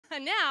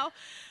And now,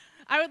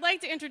 I would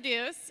like to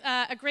introduce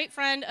a great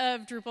friend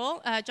of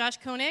Drupal, Josh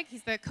Koenig.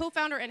 He's the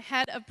co-founder and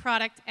head of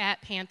product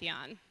at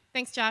Pantheon.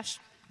 Thanks, Josh.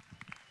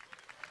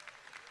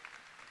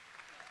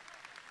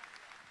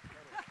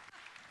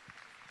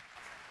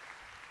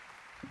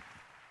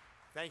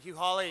 Thank you,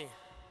 Holly.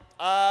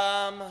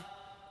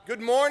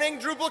 Good morning,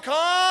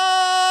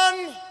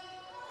 DrupalCon!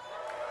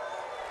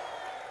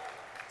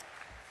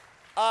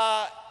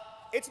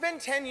 It's been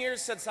 10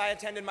 years since I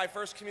attended my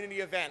first community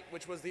event,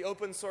 which was the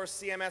Open Source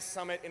CMS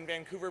Summit in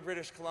Vancouver,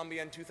 British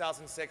Columbia in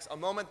 2006, a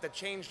moment that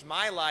changed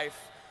my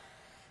life.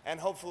 And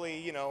hopefully,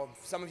 you know,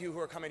 some of you who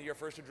are coming to your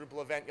first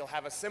Drupal event, you'll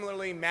have a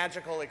similarly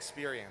magical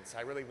experience.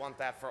 I really want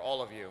that for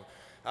all of you.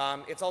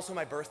 It's also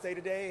my birthday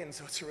today, and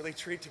so it's a really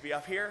treat to be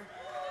up here.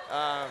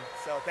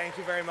 So thank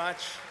you very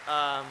much.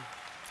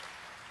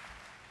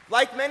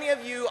 Like many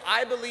of you,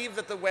 I believe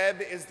that the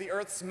web is the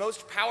Earth's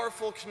most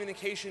powerful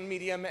communication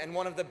medium and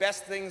one of the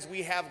best things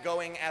we have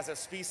going as a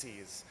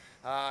species.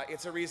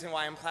 It's a reason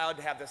why I'm proud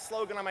to have this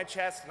slogan on my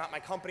chest, not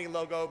my company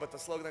logo, but the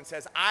slogan that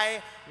says,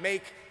 "I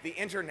make the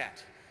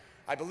internet."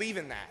 I believe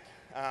in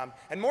that.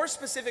 And more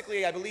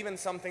specifically, I believe in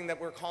something that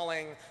we're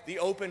calling the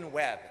open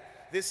web.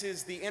 This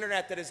is the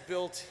internet that is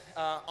built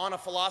on a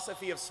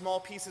philosophy of small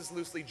pieces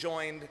loosely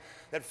joined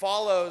that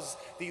follows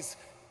these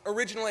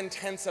original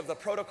intents of the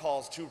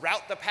protocols to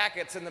route the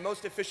packets in the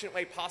most efficient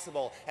way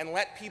possible and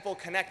let people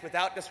connect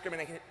without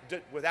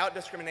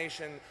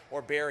discrimination or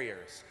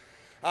barriers.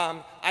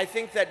 I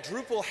think that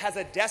Drupal has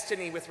a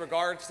destiny with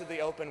regards to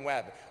the open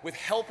web, with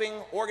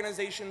helping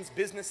organizations,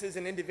 businesses,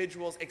 and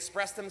individuals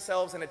express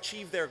themselves and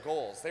achieve their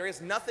goals. There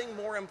is nothing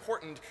more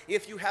important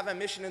if you have a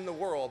mission in the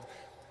world.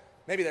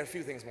 Maybe there are a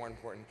few things more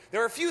important.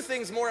 There are a few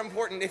things more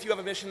important if you have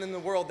a mission in the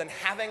world than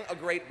having a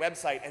great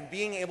website and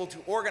being able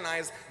to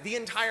organize the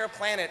entire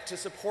planet to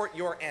support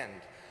your end.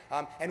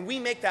 And we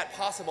make that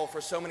possible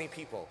for so many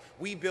people.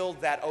 We build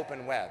that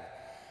open web.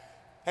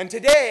 And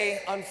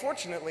today,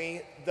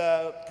 unfortunately,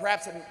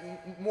 perhaps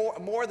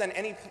more than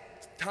any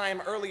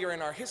time earlier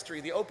in our history,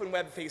 the open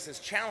web faces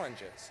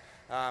challenges.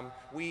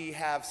 We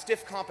have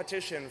stiff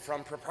competition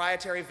from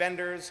proprietary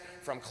vendors,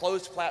 from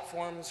closed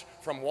platforms,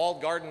 from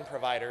walled garden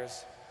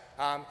providers.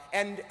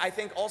 And I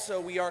think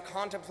also we are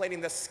contemplating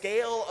the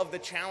scale of the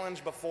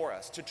challenge before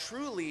us. To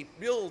truly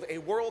build a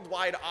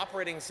worldwide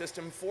operating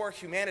system for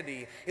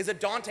humanity is a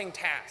daunting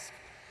task.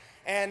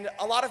 And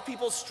a lot of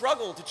people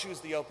struggle to choose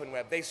the open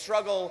web. They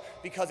struggle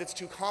because it's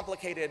too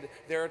complicated.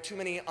 There are too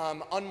many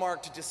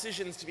unmarked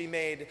decisions to be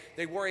made.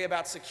 They worry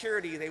about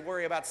security. They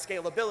worry about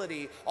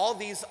scalability. All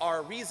these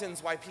are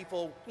reasons why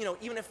people, you know,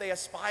 even if they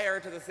aspire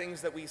to the things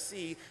that we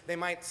see, they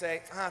might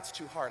say, it's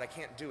too hard, I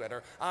can't do it,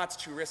 or it's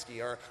too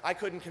risky, or I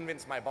couldn't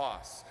convince my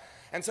boss.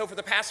 And so for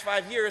the past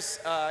 5 years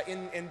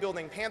in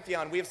building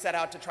Pantheon, we have set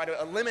out to try to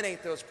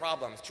eliminate those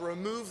problems, to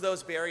remove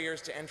those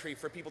barriers to entry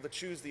for people to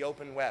choose the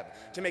open web,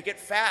 to make it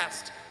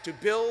fast to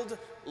build,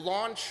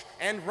 launch,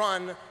 and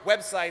run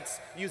websites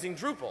using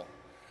Drupal.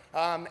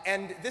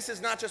 And this is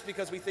not just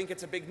because we think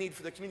it's a big need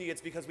for the community, it's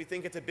because we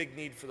think it's a big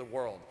need for the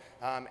world.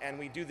 And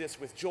we do this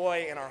with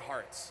joy in our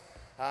hearts.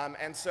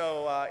 And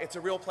so it's a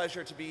real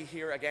pleasure to be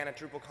here again at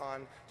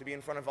DrupalCon, to be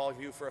in front of all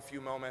of you for a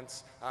few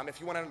moments. If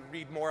you want to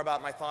read more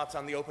about my thoughts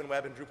on the open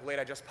web and Drupal 8,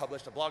 I just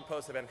published a blog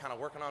post I've been kind of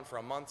working on for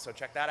a month, so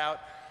check that out.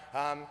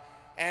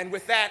 And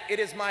with that, it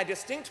is my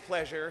distinct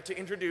pleasure to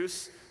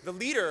introduce the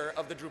leader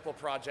of the Drupal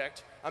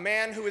project, a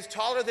man who is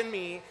taller than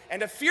me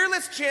and a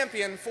fearless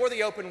champion for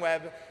the open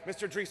web,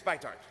 Mr.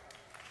 Driesnote.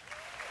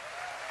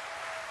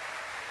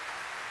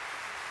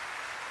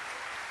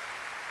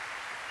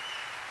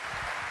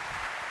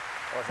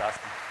 That was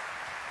awesome.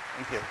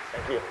 Thank you.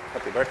 Thank you.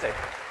 Happy birthday.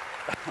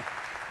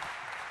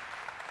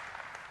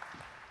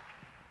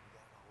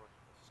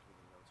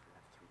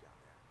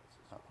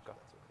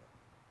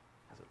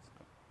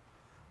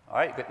 All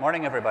right, good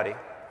morning, everybody.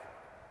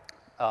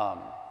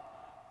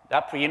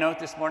 That pre-note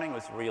this morning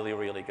was really,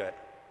 really good.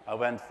 I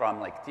went from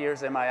like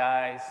tears in my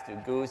eyes to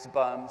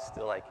goosebumps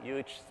to like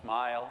huge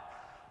smile.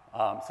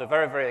 So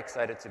very, very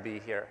excited to be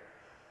here.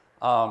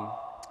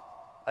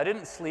 I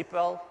didn't sleep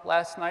well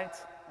last night.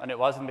 And it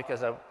wasn't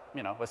because I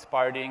was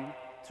partying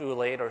too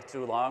late or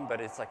too long, but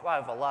it's like, wow, I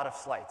have a lot of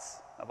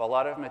slides. I have a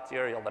lot of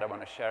material that I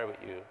want to share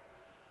with you.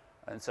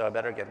 And so I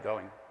better get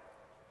going.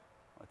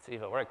 Let's see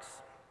if it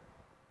works.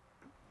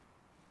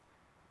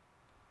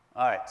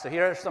 All right, so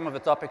here are some of the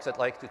topics I'd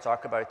like to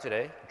talk about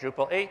today.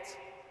 Drupal 8.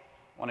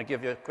 I want to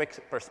give you a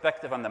quick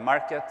perspective on the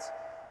market.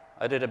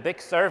 I did a big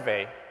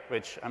survey,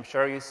 which I'm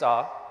sure you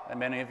saw, and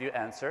many of you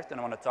answered, and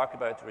I want to talk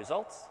about the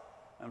results.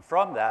 And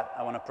from that,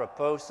 I want to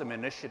propose some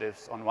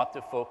initiatives on what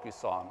to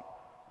focus on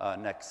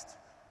next.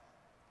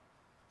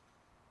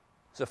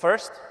 So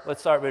first,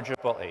 let's start with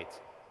Drupal 8.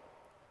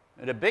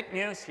 And the big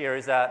news here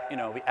is that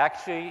we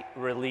actually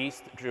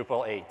released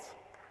Drupal 8.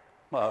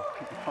 Well,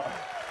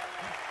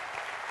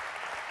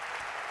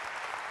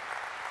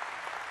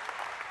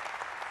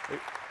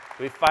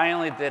 we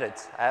finally did it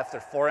after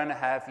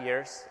 4.5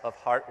 years of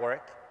hard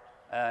work.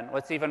 And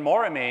what's even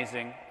more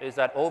amazing is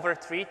that over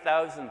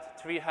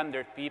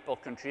 3,300 people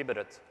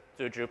contributed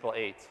to Drupal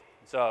 8.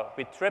 So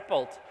we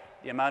tripled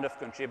the amount of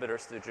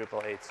contributors to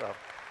Drupal 8. So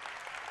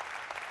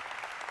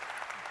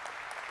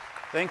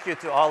thank you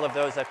to all of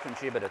those that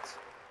contributed.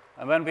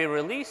 And when we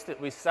released it,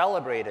 we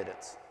celebrated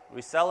it.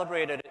 We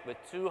celebrated it with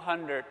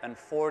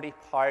 240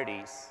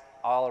 parties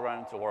all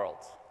around the world,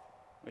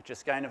 which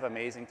is kind of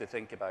amazing to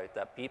think about,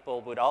 that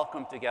people would all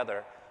come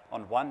together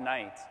on one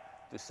night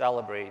to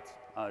celebrate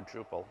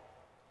Drupal.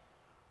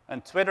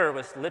 And Twitter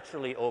was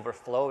literally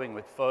overflowing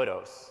with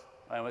photos.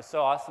 And it was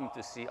so awesome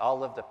to see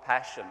all of the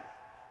passion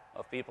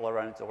of people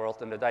around the world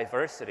and the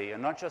diversity,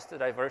 and not just the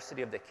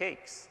diversity of the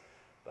cakes,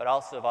 but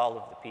also of all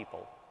of the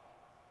people.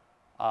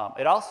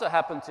 It also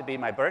happened to be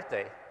my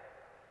birthday.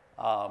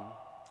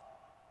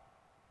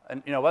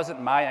 And it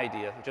wasn't my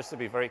idea, just to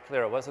be very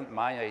clear, it wasn't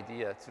my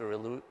idea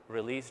to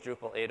release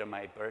Drupal 8 on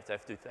my birthday. I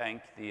have to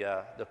thank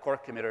the core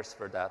committers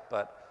for that,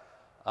 but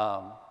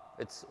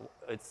it's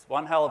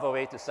one hell of a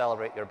way to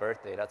celebrate your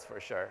birthday, that's for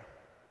sure.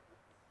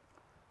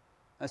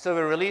 And so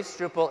we released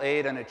Drupal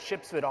 8, and it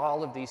ships with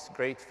all of these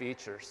great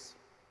features.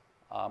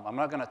 I'm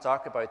not going to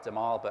talk about them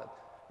all, but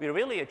we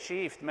really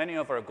achieved many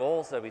of our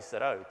goals that we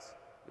set out.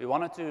 We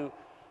wanted to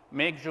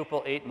make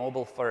Drupal 8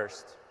 mobile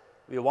first.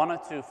 We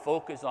wanted to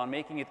focus on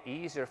making it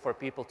easier for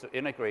people to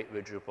integrate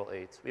with Drupal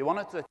 8. We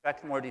wanted to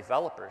attract more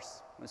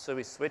developers, and so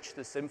we switched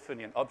to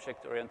Symfony and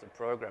object-oriented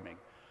programming.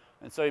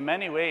 And so in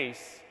many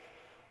ways,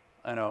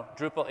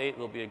 Drupal 8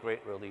 will be a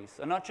great release.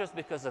 And not just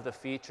because of the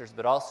features,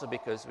 but also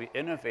because we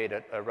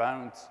innovated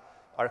around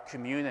our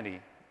community,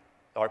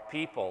 our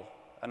people,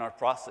 and our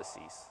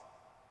processes.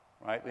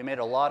 Right? We made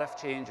a lot of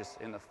changes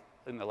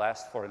in the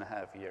last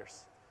 4.5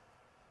 years.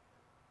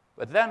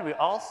 But then we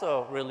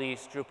also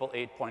released Drupal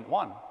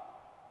 8.1,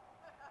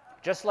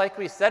 just like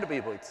we said we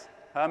would.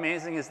 How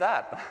amazing is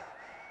that?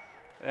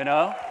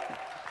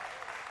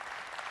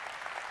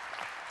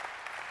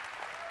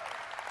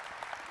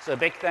 So a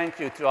big thank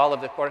you to all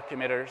of the core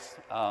committers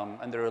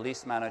and the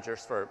release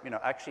managers for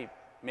actually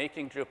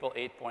making Drupal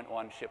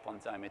 8.1 ship on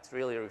time. It's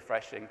really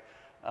refreshing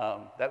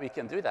that we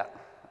can do that.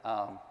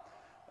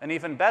 And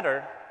even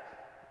better,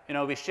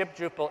 we shipped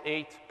Drupal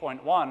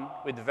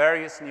 8.1 with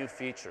various new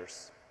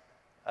features,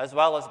 as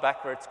well as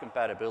backwards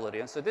compatibility.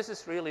 And so this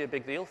is really a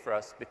big deal for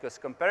us, because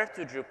compared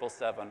to Drupal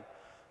 7,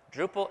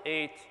 Drupal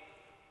 8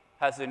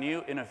 has a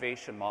new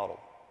innovation model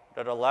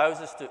that allows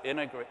us to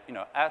integrate,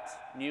 add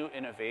new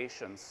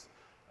innovations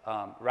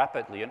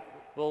rapidly. And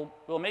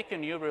we'll make a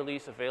new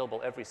release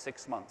available every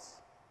 6 months.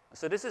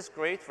 So this is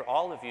great for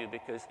all of you,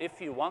 because if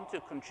you want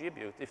to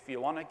contribute, if you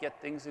want to get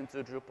things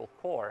into Drupal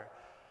core,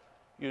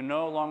 you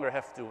no longer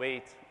have to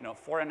wait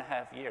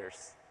 4.5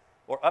 years,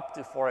 or up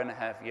to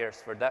 4.5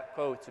 years for that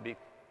code to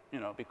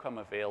become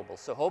available.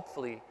 So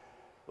hopefully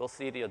we'll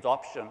see the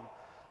adoption,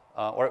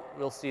 or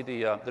we'll see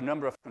the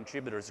number of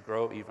contributors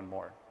grow even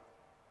more.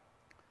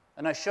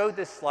 And I showed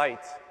this slide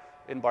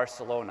in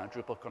Barcelona,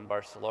 DrupalCon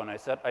Barcelona. I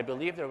said, I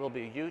believe there will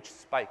be a huge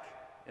spike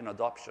in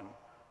adoption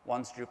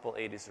once Drupal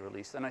 8 is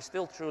released, and I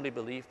still truly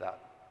believe that.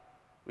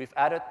 We've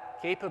added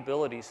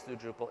capabilities to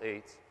Drupal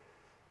 8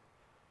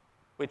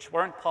 which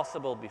weren't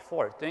possible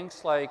before.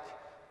 Things like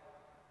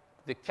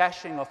the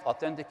caching of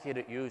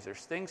authenticated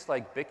users, things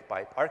like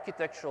BigPipe,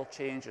 architectural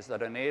changes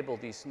that enable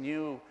these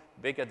new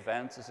big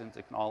advances in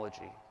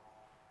technology.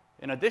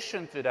 In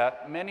addition to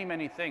that, many,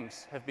 many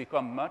things have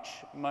become much,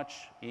 much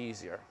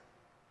easier.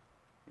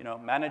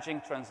 Managing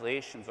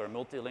translations or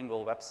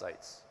multilingual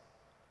websites,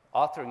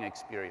 authoring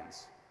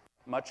experience,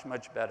 much,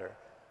 much better.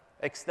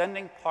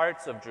 Extending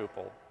parts of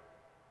Drupal.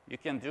 You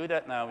can do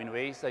that now in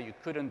ways that you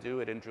couldn't do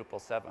it in Drupal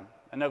 7,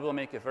 and that will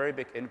make a very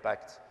big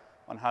impact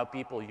on how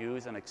people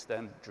use and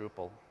extend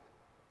Drupal.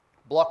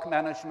 Block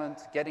management,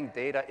 getting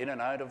data in and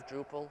out of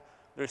Drupal.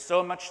 There's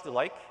so much to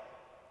like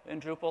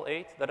in Drupal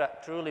 8 that I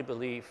truly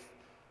believe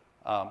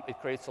it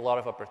creates a lot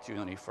of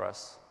opportunity for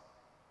us.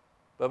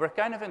 But we're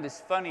kind of in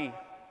this funny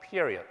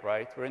period,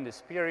 right? We're in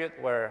this period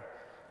where,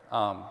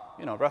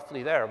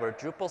 roughly there, where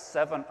Drupal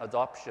 7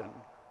 adoption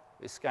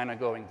is kind of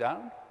going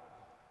down,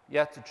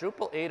 yet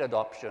Drupal 8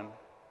 adoption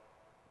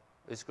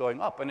is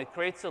going up, and it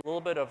creates a little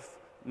bit of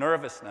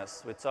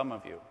nervousness with some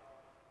of you.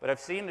 But I've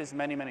seen this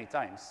many, many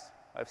times.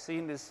 I've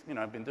seen this,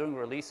 I've been doing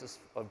releases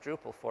of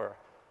Drupal for,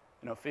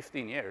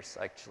 15 years,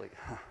 actually.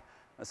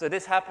 And so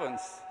this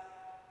happens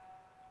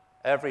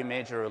every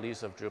major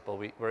release of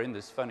Drupal. We're in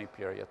this funny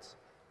period.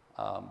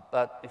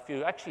 But if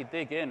you actually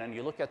dig in and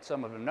you look at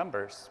some of the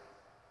numbers,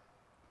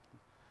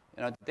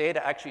 the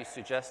data actually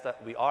suggests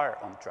that we are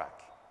on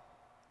track.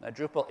 Now,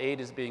 Drupal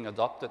 8 is being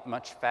adopted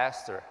much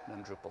faster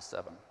than Drupal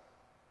 7.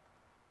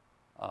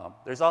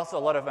 There's also a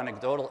lot of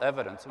anecdotal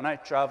evidence. When I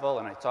travel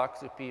and I talk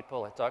to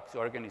people, I talk to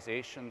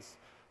organizations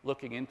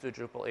looking into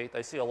Drupal 8,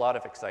 I see a lot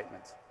of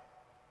excitement.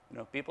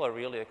 People are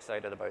really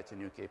excited about the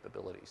new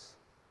capabilities.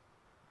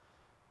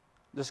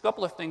 There's a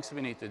couple of things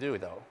we need to do,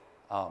 though.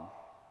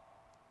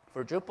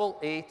 For Drupal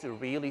 8 to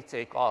really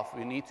take off,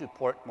 we need to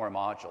port more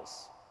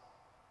modules.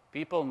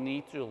 People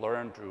need to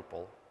learn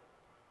Drupal,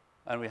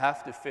 and we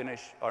have to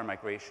finish our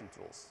migration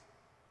tools.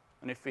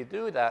 And if we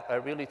do that, I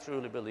really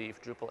truly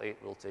believe Drupal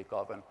 8 will take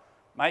off. And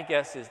my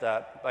guess is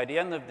that by the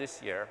end of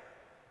this year,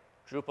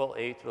 Drupal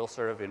 8 will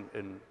sort of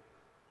in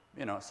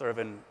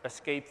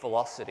escape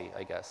velocity,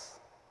 I guess,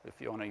 if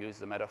you want to use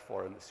the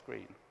metaphor on the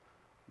screen.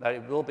 That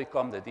it will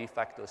become the de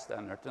facto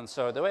standard. And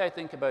so the way I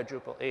think about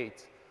Drupal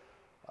 8,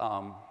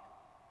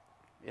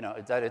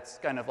 is that it's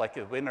kind of like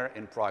a winner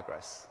in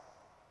progress,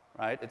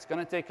 right? It's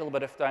going to take a little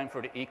bit of time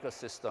for the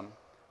ecosystem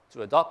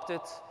to adopt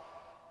it,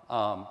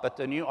 but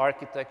the new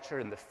architecture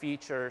and the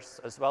features,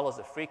 as well as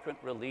the frequent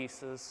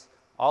releases,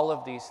 all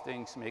of these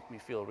things make me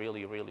feel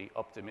really, really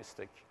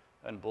optimistic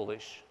and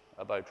bullish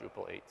about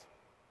Drupal 8.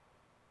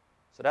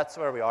 So that's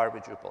where we are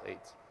with Drupal 8.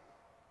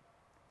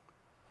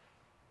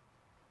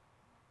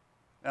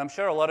 And I'm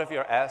sure a lot of you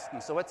are asking,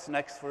 so what's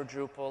next for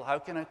Drupal? How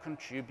can I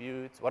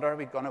contribute? What are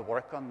we going to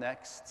work on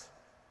next?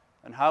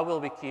 And how will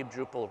we keep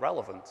Drupal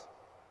relevant?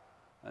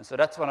 And so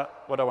that's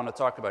what I want to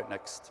talk about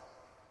next.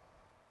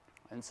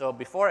 And so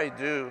before I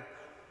do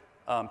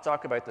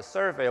talk about the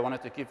survey, I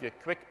wanted to give you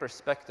a quick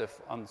perspective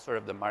on sort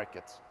of the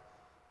market.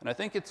 And I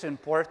think it's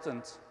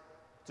important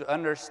to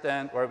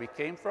understand where we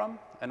came from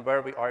and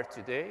where we are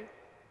today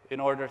in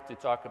order to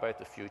talk about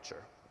the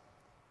future,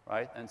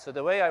 right? And so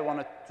the way I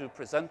wanted to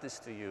present this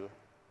to you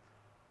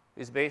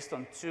is based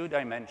on two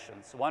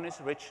dimensions. One is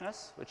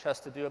richness, which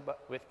has to do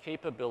with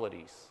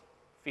capabilities,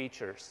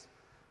 features.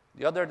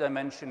 The other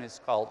dimension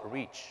is called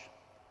reach.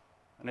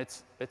 And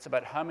it's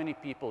about how many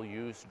people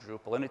use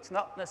Drupal. And it's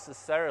not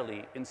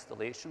necessarily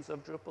installations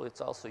of Drupal. It's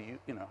also,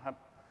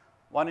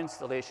 one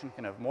installation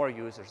can have more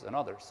users than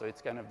others. So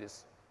it's kind of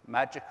this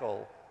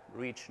magical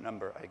reach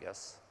number, I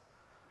guess.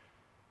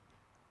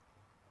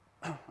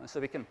 And so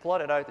we can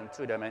plot it out in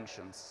two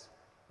dimensions.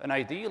 And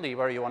ideally,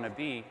 where you want to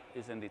be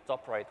is in the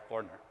top right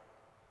corner,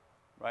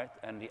 right?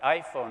 And the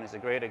iPhone is a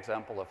great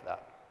example of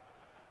that,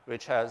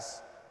 which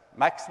has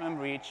maximum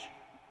reach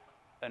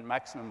and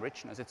maximum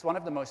richness. It's one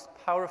of the most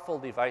powerful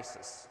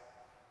devices,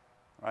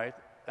 right?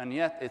 And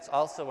yet, it's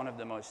also one of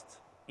the most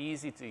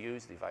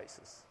easy-to-use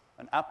devices.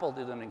 And Apple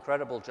did an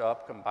incredible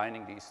job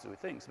combining these two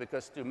things,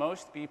 because to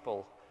most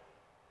people,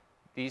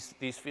 these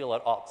feel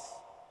at odds,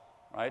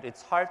 right?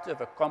 It's hard to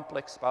have a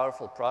complex,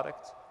 powerful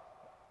product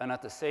and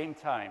at the same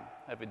time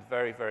have it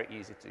very, very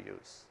easy to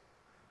use.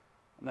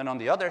 And then on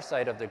the other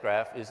side of the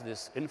graph is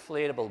this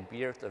inflatable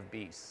beard of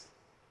bees.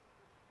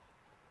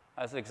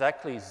 Has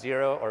exactly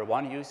 0 or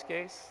 1 use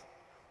case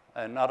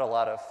and not a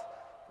lot of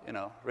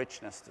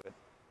richness to it,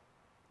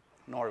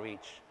 nor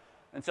reach.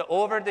 And so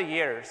over the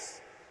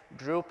years,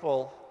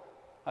 Drupal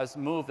has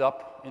moved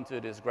up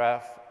into this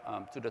graph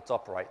to the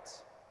top right.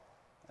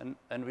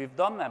 And we've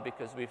done that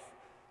because we've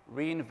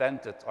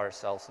reinvented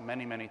ourselves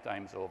many, many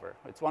times over.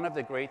 It's one of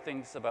the great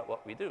things about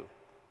what we do,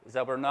 is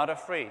that we're not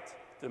afraid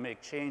to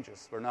make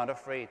changes. We're not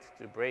afraid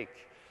to break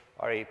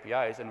our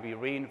APIs, and we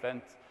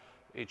reinvent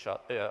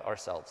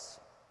ourselves.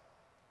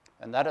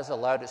 And that has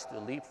allowed us to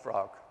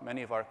leapfrog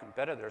many of our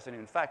competitors. And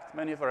in fact,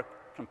 many of our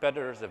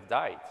competitors have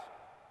died.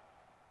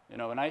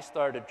 When I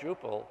started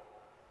Drupal,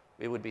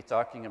 we would be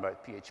talking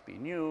about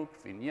PHP Nuke,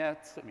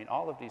 Vignette,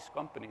 all of these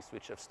companies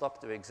which have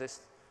stopped to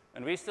exist.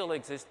 And we still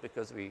exist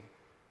because we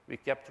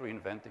kept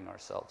reinventing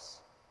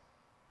ourselves.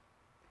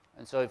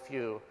 And so if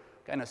you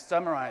kind of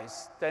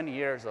summarize 10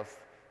 years of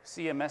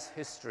CMS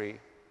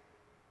history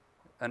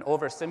and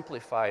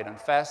oversimplify it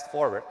and fast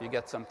forward, you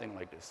get something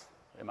like this,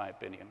 in my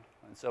opinion.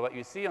 And so what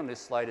you see on this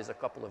slide is a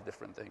couple of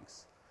different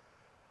things.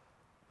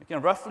 You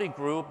can roughly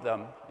group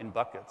them in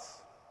buckets.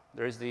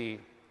 There's the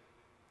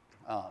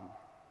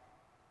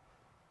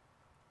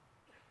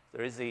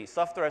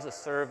software as a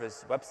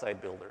service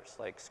website builders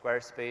like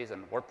Squarespace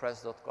and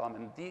WordPress.com,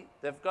 and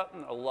they've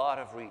gotten a lot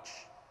of reach.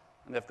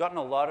 And they've gotten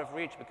a lot of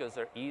reach because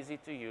they're easy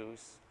to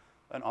use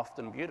and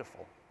often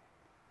beautiful.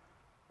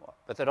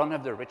 But they don't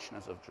have the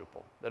richness of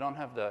Drupal. They don't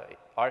have the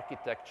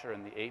architecture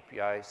and the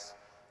APIs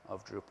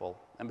of Drupal.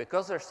 And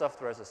because they're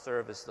software as a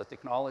service, the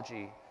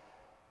technology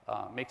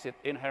makes it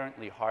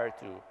inherently hard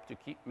to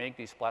make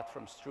these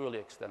platforms truly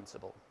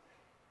extensible.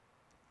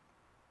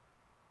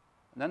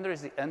 And then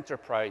there's the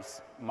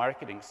enterprise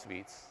marketing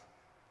suites.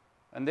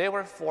 And they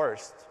were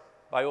forced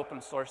by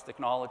open source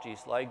technologies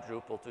like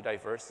Drupal to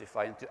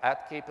diversify and to add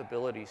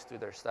capabilities to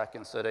their stack.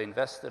 And so they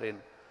invested in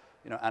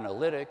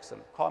analytics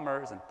and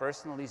commerce and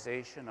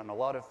personalization and a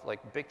lot of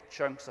big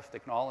chunks of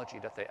technology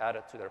that they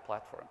added to their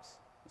platforms.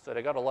 So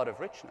they got a lot of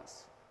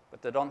richness,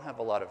 but they don't have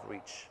a lot of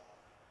reach.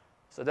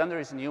 So then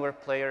there's newer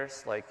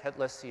players like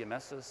headless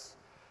CMSs.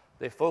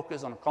 They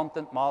focus on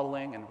content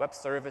modeling and web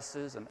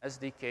services and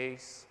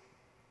SDKs.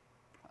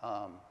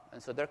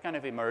 And so they're kind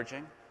of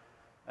emerging.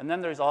 And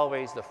then there's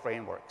always the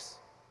frameworks.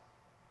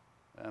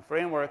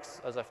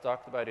 Frameworks, as I've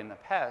talked about in the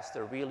past,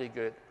 are really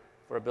good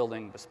for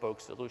building bespoke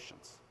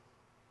solutions.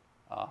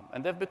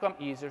 And they've become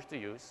easier to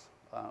use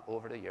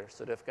over the years,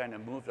 so they've kind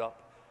of moved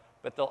up,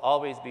 but they'll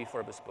always be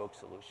for bespoke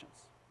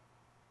solutions.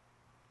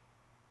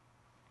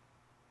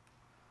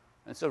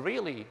 And so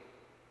really,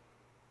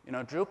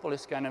 Drupal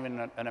is kind of in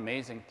an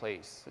amazing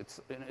place.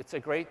 It's a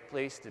great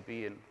place to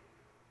be in.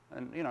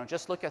 And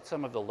just look at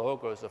some of the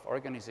logos of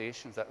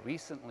organizations that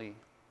recently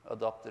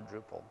adopted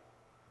Drupal.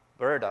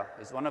 Berda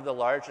is one of the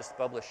largest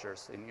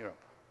publishers in Europe.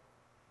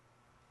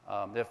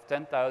 They have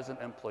 10,000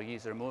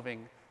 employees. They're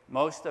moving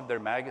most of their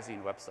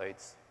magazine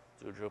websites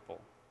to Drupal.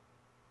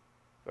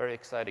 Very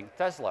exciting.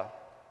 Tesla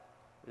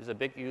is a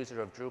big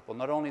user of Drupal.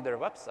 Not only their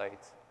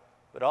website,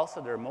 but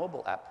also their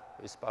mobile app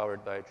is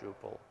powered by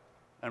Drupal.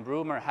 And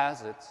rumor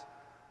has it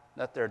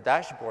that their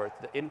dashboard,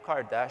 the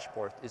in-car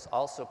dashboard, is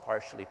also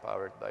partially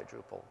powered by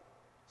Drupal.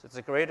 So it's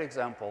a great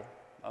example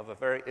of a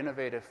very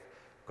innovative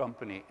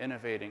company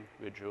innovating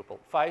with Drupal.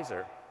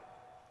 Pfizer,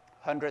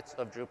 hundreds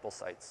of Drupal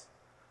sites,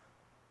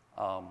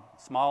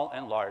 small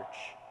and large.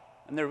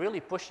 And they're really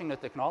pushing the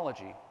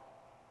technology.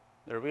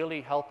 They're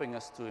really helping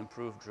us to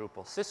improve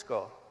Drupal.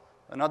 Cisco,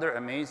 another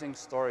amazing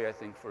story, I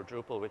think, for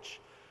Drupal, which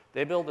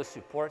they build a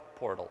support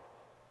portal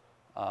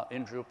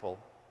in Drupal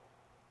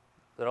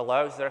that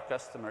allows their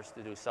customers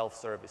to do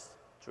self-service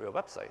through a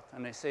website.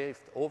 And they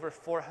saved over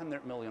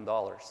 $400 million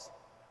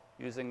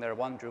using their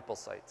one Drupal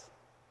site.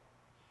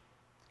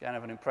 It's kind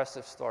of an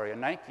impressive story.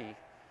 And Nike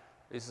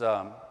is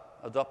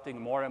adopting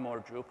more and more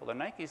Drupal. And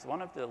Nike is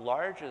one of the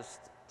largest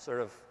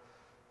sort of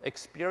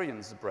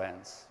experience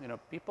brands. You know,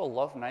 people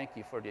love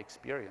Nike for the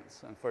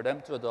experience. And for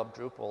them to adopt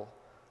Drupal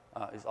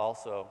is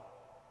also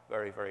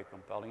very, very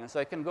compelling. And so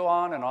I can go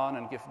on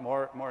and give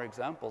more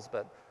examples,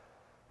 but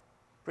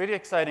pretty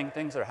exciting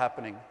things are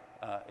happening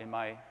in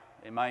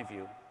my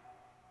view.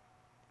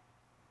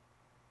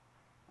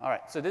 All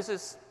right, so this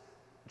is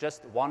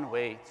just one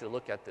way to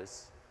look at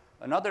this.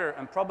 Another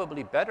and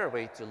probably better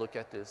way to look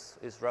at this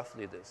is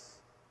roughly this.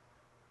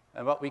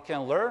 And what we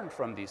can learn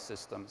from these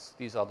systems,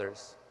 these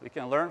others, we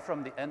can learn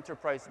from the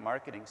enterprise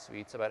marketing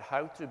suites about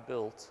how to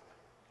build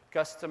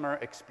customer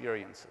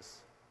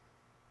experiences.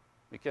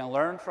 We can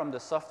learn from the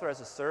software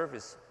as a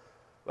service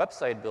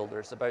website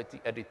builders about the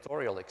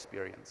editorial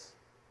experience.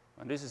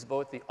 And this is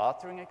both the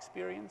authoring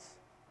experience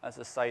as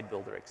a site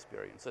builder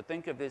experience. So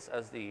think of this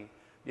as the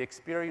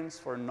experience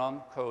for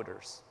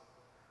non-coders.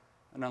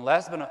 And then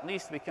last but not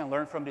least, we can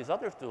learn from these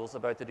other tools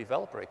about the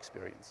developer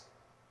experience,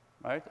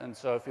 right? And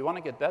so if we want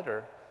to get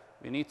better,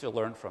 we need to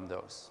learn from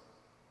those.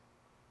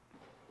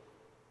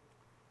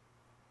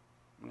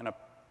 I'm going to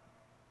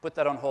put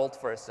that on hold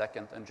for a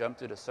second and jump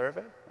to the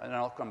survey, and then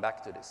I'll come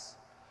back to this.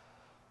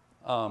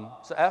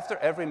 So after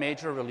every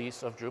major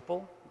release of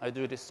Drupal, I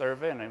do this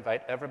survey and I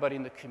invite everybody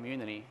in the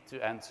community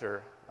to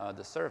answer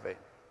the survey.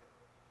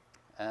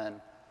 And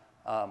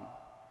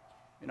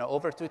you know,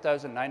 over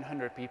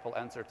 2,900 people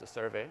answered the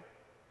survey,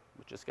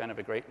 which is kind of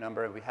a great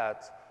number. We had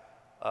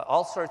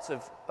all sorts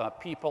of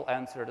people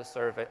answer the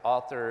survey: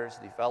 authors,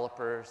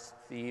 developers,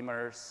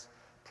 themers,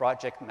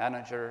 project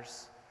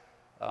managers,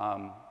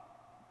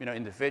 you know,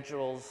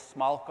 individuals,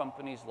 small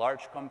companies,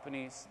 large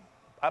companies,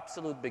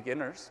 absolute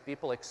beginners,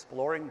 people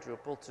exploring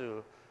Drupal,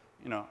 to,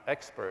 you know,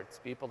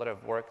 experts, people that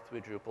have worked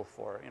with Drupal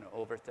for, you know,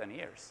 over 10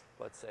 years,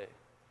 let's say.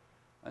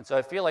 And so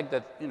I feel like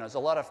that, you know, there's a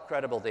lot of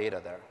credible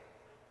data there.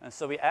 And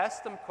so we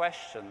asked them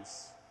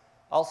questions,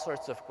 all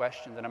sorts of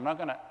questions, and I'm not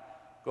going to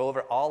go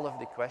over all of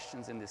the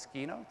questions in this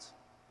keynote,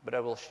 but I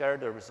will share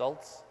the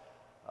results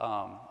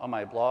on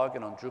my blog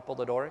and on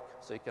Drupal.org,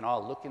 so you can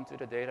all look into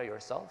the data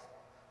yourself.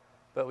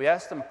 But we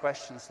asked them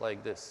questions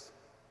like this.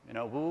 You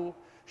know, who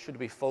should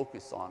we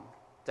focus on?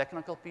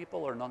 Technical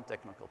people or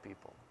non-technical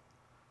people?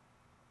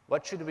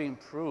 What should we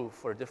improve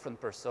for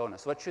different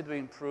personas? What should we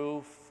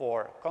improve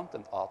for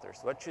content authors?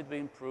 What should we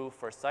improve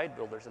for site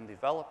builders and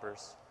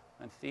developers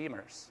and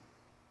themers?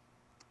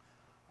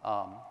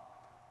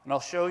 And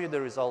I'll show you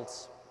the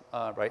results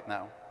right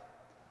now.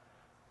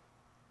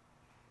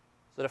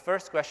 So the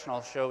first question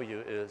I'll show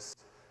you is,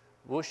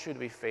 who should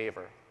we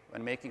favor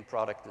when making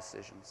product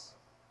decisions?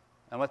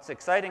 And what's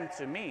exciting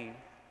to me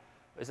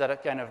is that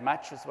it kind of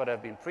matches what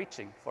I've been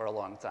preaching for a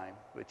long time,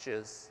 which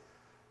is,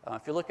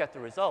 if you look at the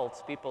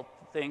results, people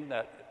think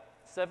that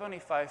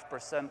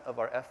 75% of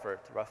our effort,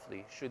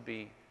 roughly, should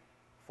be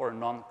for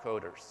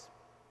non-coders.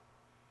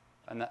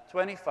 And that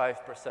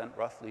 25%,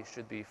 roughly,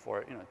 should be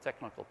for, you know,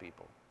 technical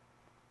people,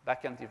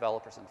 back-end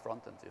developers and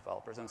front-end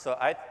developers. And so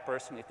I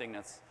personally think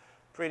that's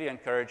pretty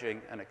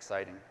encouraging and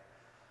exciting.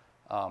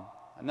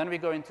 And then we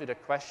go into the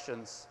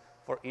questions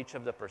for each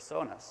of the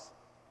personas.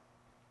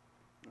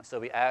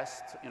 So we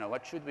asked, you know,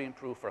 what should we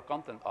improve for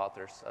content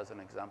authors, as an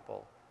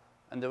example.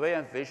 And the way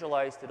I've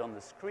visualized it on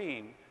the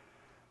screen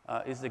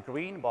is the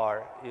green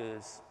bar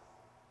is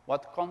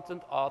what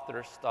content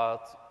authors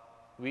thought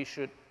we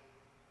should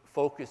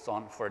focus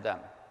on for them,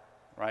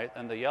 right?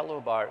 And the yellow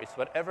bar is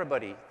what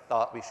everybody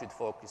thought we should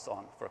focus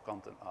on for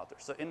content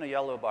authors. So in the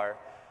yellow bar,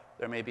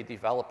 there may be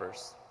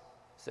developers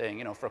saying,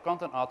 you know, for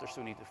content authors,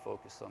 we need to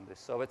focus on this.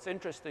 So what's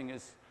interesting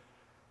is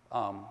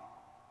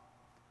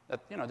that,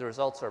 you know, the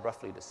results are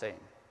roughly the same,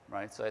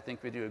 right? So I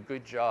think we do a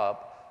good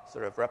job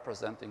sort of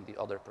representing the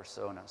other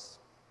personas.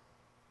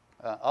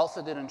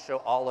 Also didn't show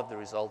all of the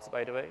results,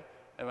 by the way.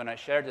 And when I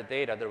share the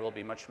data, there will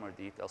be much more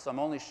detail. So I'm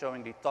only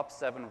showing the top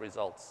 7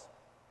 results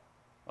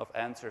of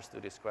answers to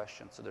this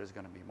question, so there's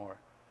going to be more.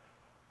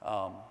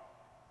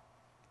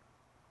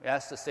 We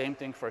asked the same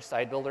thing for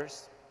site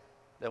builders.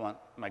 They want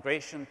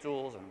migration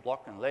tools and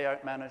block and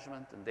layout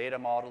management and data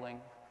modeling,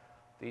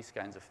 these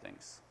kinds of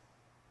things.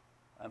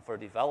 And for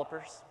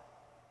developers,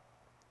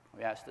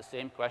 We asked the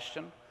same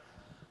question.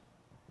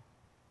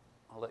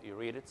 I'll let you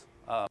read it.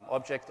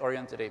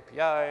 Object-oriented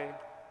API,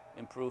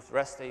 improved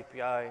REST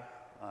API,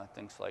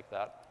 things like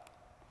that.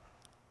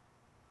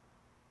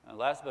 And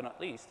last but not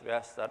least, we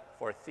asked that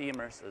for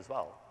themers as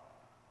well.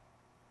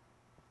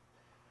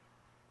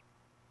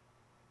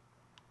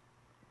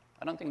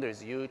 I don't think there's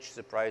huge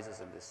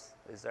surprises in this,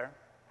 is there?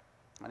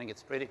 I think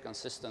it's pretty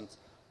consistent,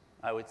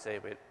 I would say,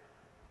 with,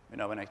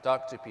 when I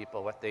talk to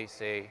people, what they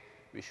say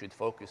we should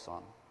focus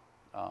on.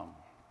 All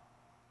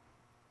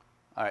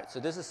right, so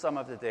this is some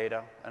of the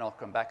data, and I'll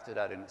come back to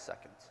that in a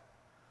second.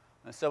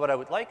 And so what I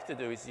would like to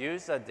do is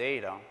use that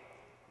data,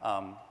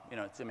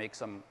 to make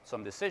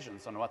some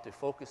decisions on what to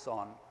focus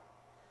on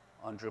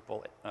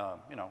Drupal,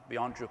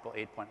 beyond Drupal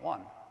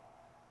 8.1.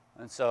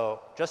 And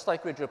so just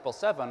like with Drupal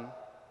 7,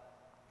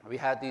 we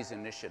had these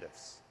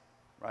initiatives,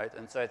 right?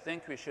 And so I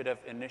think we should have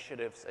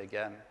initiatives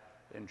again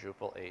in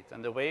Drupal 8.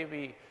 And the way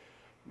we,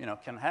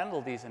 can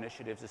handle these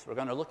initiatives is we're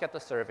going to look at the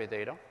survey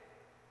data,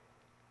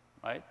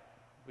 right?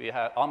 We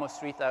had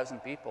almost 3,000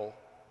 people,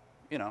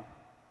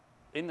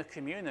 in the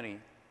community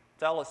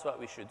tell us what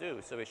we should do,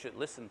 so we should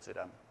listen to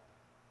them.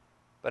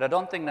 But I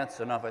don't think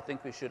that's enough. I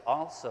think we should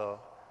also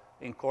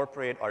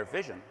incorporate our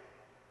vision.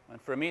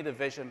 And for me, the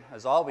vision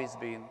has always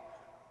been,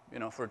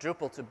 for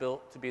Drupal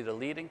to be the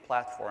leading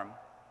platform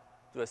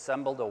to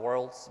assemble the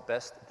world's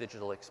best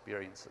digital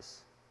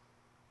experiences.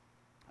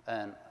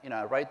 And,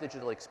 I write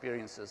digital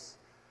experiences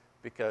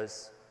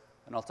because,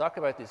 and I'll talk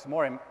about this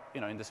more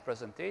in this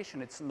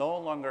presentation, it's no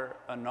longer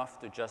enough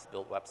to just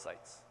build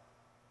websites,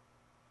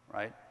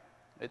 right?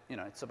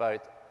 It's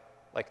about,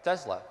 like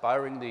Tesla,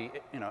 powering the,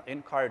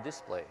 in-car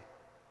display,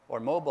 or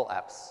mobile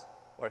apps,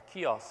 or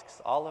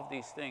kiosks. All of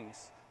these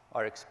things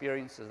are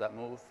experiences that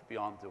move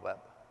beyond the web.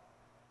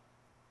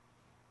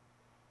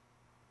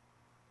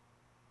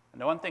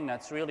 And the one thing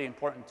that's really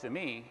important to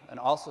me, and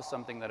also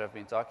something that I've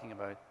been talking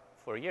about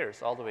for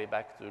years, all the way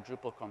back to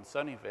DrupalCon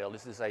Sunnyvale,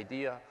 is this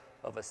idea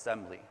of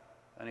assembly.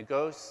 And it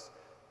goes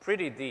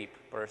pretty deep,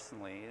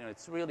 personally.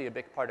 It's really a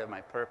big part of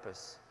my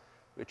purpose,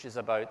 which is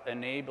about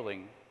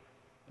enabling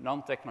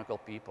non-technical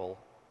people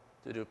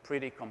to do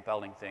pretty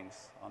compelling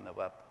things on the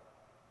web.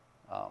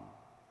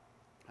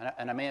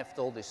 And I may have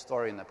told this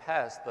story in the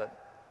past, but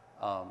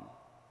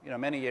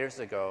many years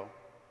ago,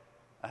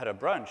 I had a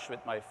brunch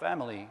with my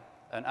family,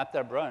 and at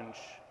that brunch,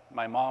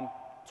 my mom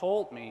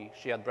told me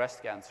she had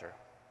breast cancer.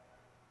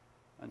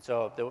 And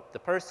so the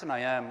person I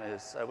am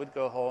is, I would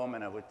go home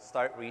and I would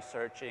start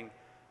researching.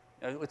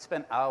 I would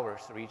spend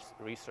hours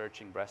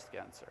researching breast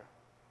cancer.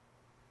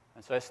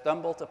 And so I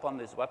stumbled upon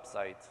this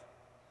website,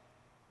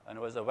 and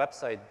it was a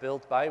website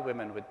built by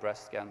women with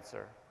breast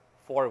cancer,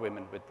 for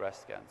women with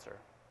breast cancer.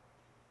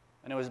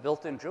 And it was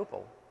built in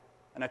Drupal.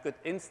 And I could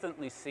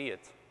instantly see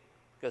it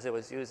because it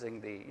was using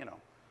the,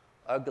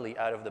 ugly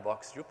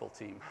out-of-the-box Drupal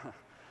team.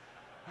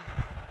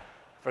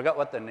 Forgot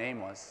what the name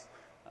was.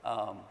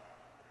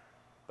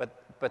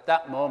 But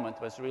that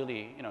moment was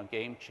really,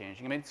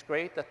 game-changing. I mean, it's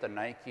great that the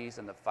Nikes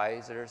and the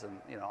Pfizers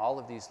and, all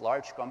of these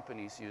large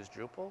companies use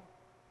Drupal.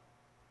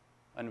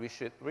 And we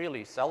should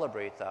really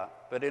celebrate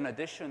that. But in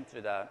addition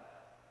to that,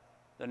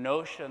 the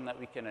notion that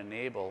we can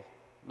enable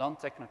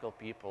non-technical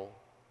people,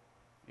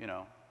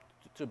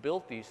 to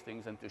build these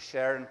things and to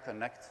share and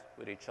connect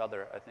with each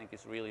other, I think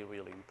is really,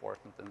 really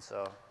important. And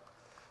so,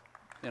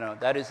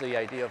 that is the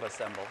idea of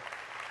Assemble.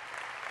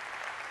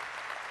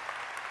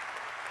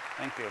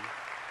 Thank you.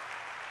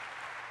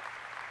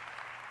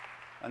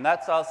 And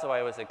that's also why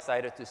I was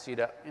excited to see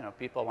that,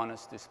 people want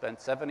us to spend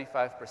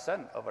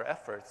 75% of our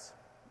efforts,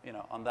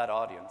 on that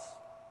audience.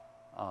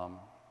 All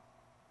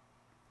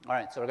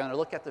right, so we're going to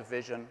look at the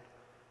vision.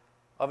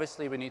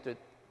 Obviously, we need to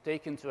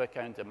take into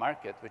account the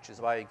market, which is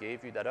why I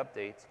gave you that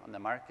update on the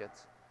market.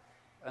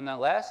 And then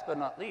last but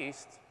not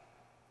least,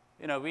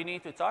 we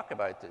need to talk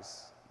about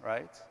this,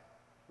 right?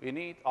 We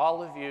need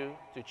all of you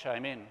to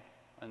chime in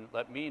and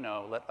let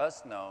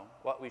us know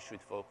what we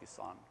should focus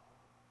on.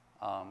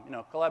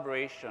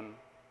 Collaboration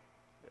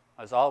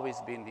has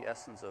always been the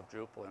essence of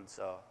Drupal, and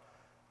so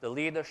the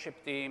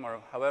leadership team, or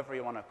however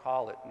you want to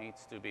call it,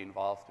 needs to be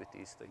involved with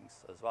these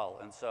things as well.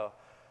 And so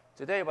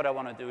today what I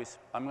want to do is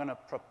I'm going to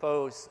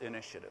propose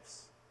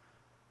initiatives.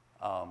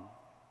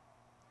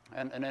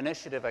 And an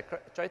initiative, I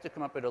tried to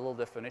come up with a little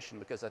definition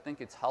because I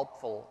think it's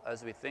helpful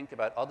as we think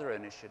about other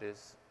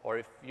initiatives, or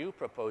if you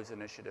propose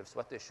initiatives,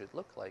 what they should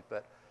look like.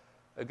 But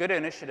a good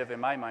initiative, in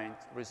my mind,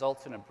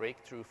 results in a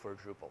breakthrough for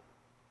Drupal.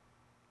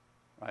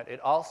 Right? It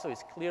also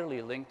is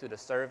clearly linked to the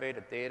survey,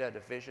 the data, the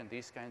vision,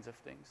 these kinds of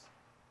things.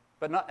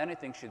 But not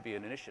anything should be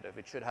an initiative.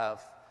 It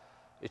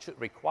should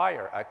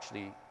require,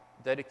 actually,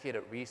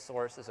 dedicated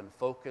resources and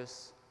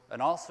focus,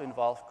 and also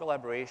involve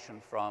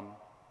collaboration from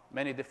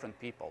many different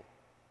people,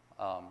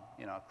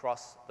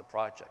 across the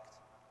project.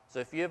 So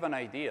if you have an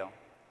idea,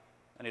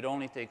 and it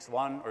only takes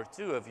one or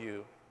two of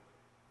you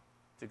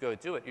to go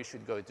do it, you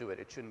should go do it.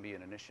 It shouldn't be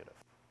an initiative.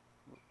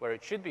 Where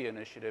it should be an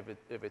initiative,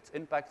 if it's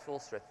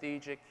impactful,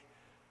 strategic,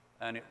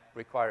 and it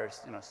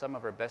requires, some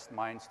of our best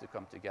minds to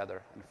come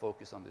together and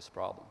focus on this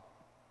problem.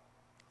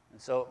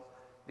 And so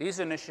these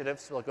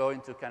initiatives will go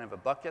into kind of a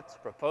bucket,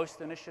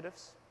 proposed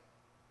initiatives.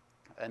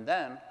 And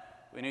then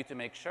we need to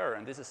make sure,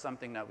 and this is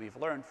something that we've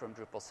learned from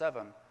Drupal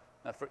 7,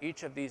 that for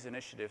each of these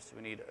initiatives,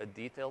 we need a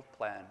detailed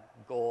plan,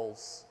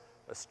 goals,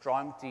 a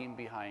strong team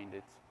behind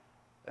it.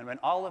 And when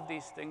all of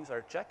these things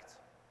are checked,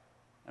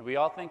 and we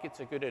all think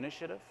it's a good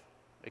initiative,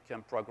 it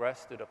can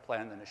progress to the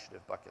planned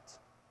initiative bucket.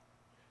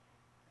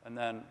 And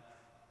then,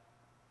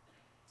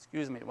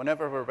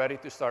 whenever we're ready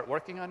to start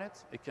working on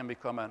it, it can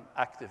become an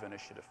active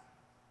initiative.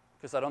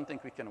 Because I don't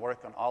think we can work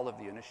on all of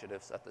the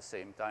initiatives at the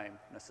same time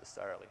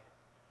necessarily.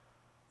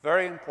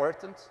 Very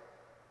important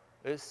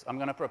is I'm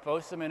going to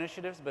propose some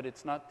initiatives, but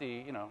it's not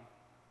the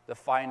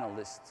final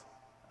list.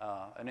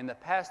 And in the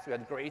past, we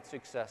had great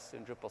success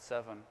in Drupal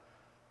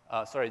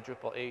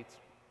 8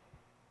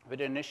 with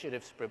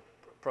initiatives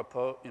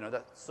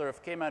that sort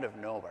of came out of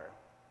nowhere.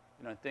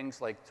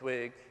 Things like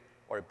Twig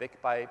or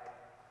BigPipe,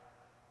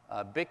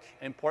 big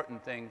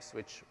important things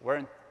which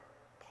weren't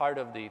part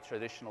of the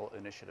traditional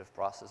initiative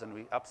process, and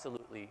we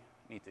absolutely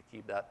need to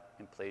keep that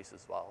in place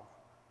as well.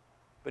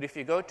 But if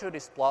you go through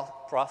this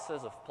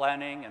process of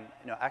planning and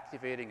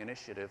activating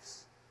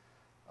initiatives,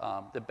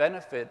 the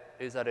benefit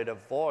is that it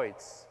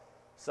avoids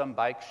some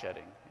bike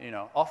shedding.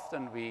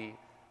 Often we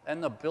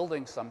end up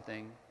building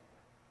something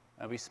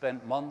and we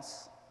spend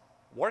months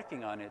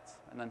working on it,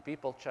 and then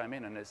people chime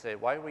in and they say,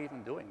 why are we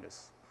even doing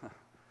this?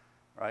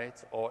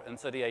 Right? And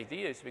so the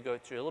idea is we go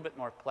through a little bit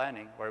more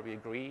planning where we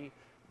agree,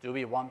 do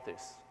we want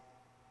this?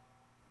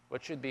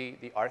 What should be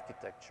the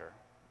architecture?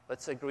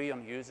 Let's agree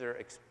on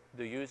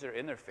the user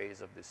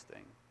interface of this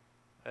thing.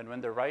 And when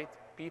the right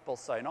people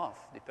sign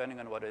off, depending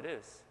on what it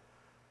is,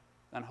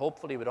 then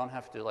hopefully we don't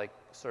have to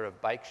sort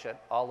of bike shed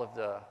all of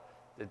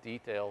the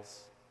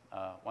details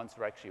once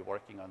we're actually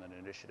working on an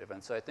initiative.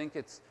 And so I think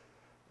it's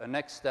a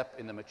next step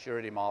in the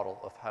maturity model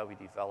of how we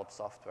develop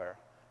software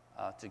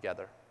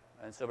together.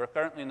 And so we're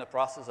currently in the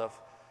process of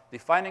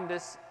defining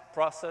this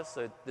process.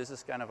 So this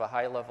is kind of a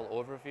high-level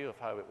overview of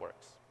how it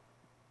works.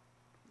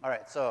 All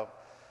right, so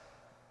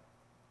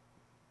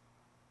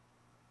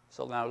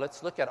now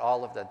let's look at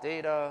all of the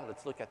data,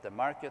 let's look at the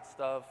market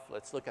stuff,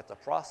 let's look at the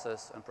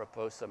process and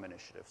propose some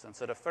initiatives. And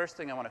so the first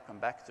thing I want to come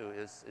back to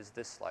is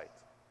this slide.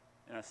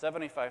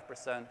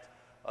 75%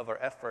 of our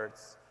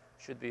efforts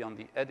should be on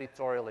the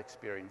editorial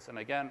experience. And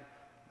again,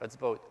 that's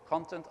both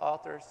content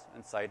authors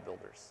and site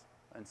builders.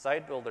 And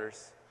site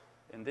builders,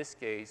 in this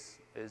case,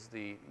 is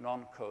the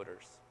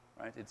non-coders,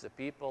 right? It's the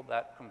people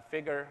that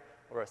configure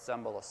or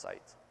assemble a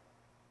site.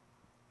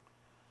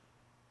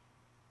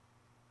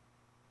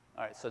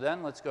 All right, so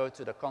then let's go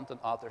to the content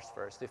authors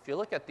first. If you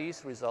look at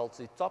these results,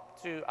 the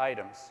top 2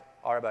 items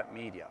are about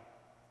media.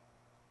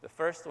 The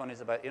first one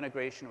is about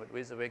integration with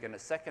WYSIWYG, and the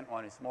second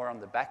one is more on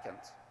the back end,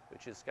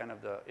 which is kind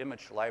of the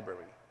image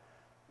library.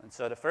 And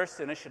so the first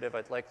initiative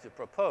I'd like to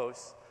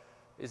propose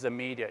is a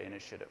media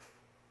initiative.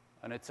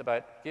 And it's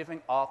about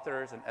giving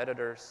authors and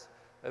editors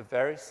a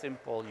very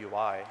simple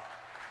UI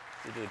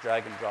to do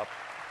drag and drop.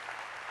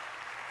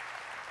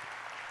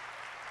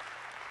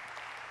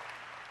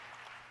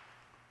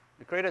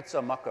 We created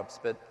some mock-ups,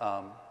 but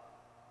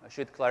I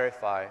should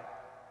clarify,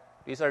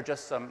 these are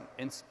just some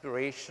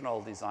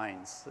inspirational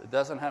designs. It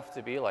doesn't have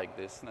to be like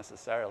this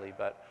necessarily,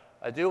 but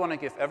I do want to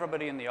give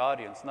everybody in the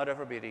audience, not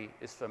everybody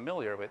is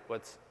familiar with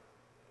what's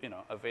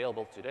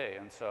available today.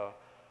 And so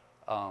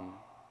I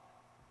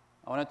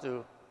wanted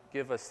to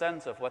give a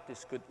sense of what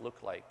this could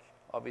look like.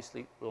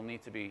 Obviously, it will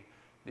need to be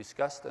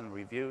discussed and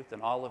reviewed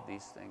and all of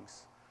these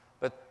things.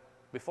 But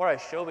before I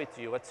show it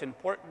to you, what's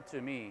important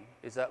to me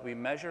is that we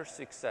measure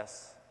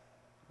success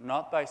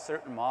not by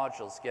certain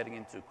modules getting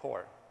into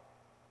core,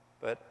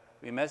 but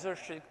we measure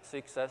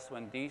success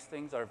when these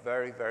things are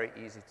very, very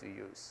easy to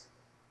use,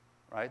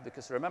 right?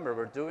 Because remember,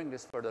 we're doing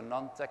this for the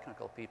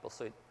non-technical people,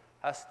 so it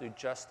has to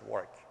just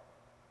work.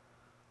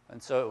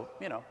 And so,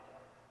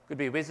 could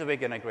be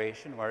WYSIWYG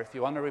integration, where if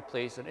you want to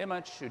replace an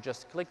image, you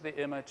just click the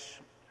image,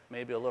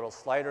 maybe a little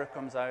slider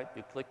comes out,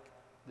 you click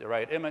the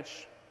right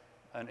image,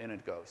 and in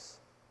it goes,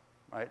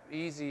 right?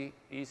 Easy,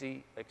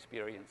 easy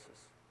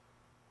experiences.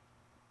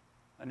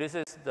 And this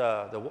is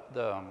the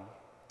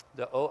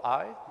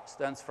OI,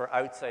 stands for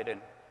outside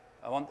in.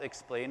 I won't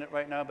explain it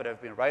right now, but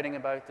I've been writing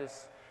about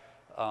this,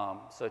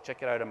 so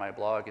check it out on my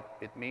blog.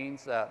 It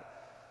means that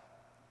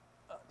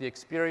the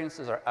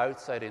experiences are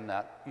outside in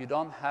that you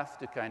don't have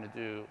to kind of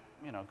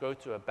go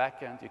to a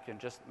backend. You can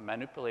just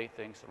manipulate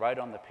things right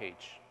on the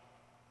page.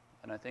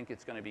 And I think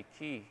it's going to be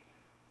key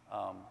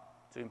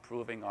to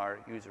improving our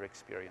user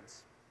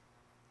experience.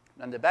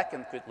 And the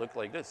backend could look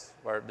like this,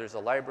 where there's a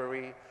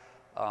library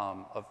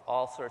of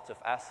all sorts of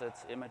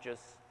assets, images.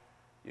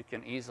 You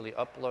can easily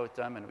upload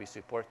them, and we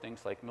support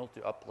things like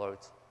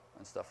multi-uploads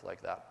and stuff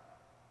like that.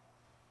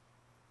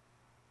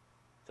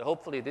 So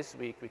hopefully this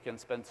week we can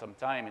spend some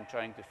time in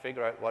trying to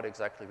figure out what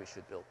exactly we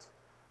should build.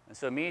 And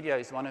so media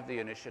is one of the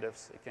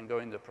initiatives. It can go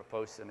in the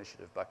proposed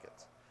initiative bucket.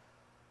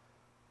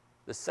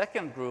 The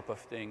second group of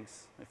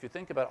things, if you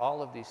think about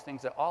all of these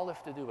things, they all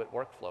have to do with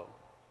workflow.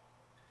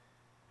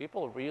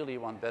 People really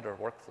want better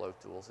workflow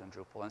tools in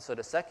Drupal. And so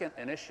the second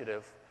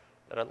initiative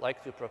that I'd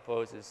like to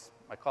propose is,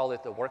 I call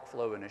it the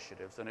workflow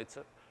initiatives, and it's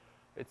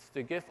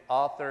to give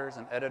authors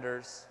and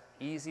editors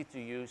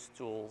easy-to-use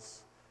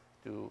tools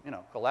to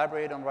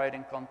collaborate on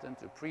writing content,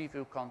 to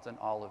preview content,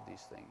 all of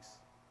these things.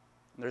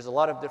 And there's a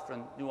lot of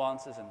different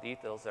nuances and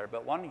details there,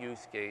 but one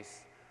use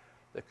case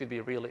that could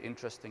be really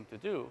interesting to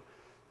do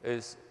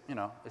is,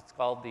 it's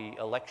called the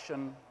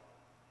election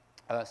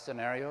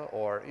scenario,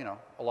 or,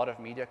 a lot of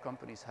media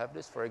companies have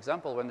this. For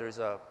example, when there's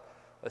a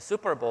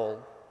Super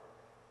Bowl,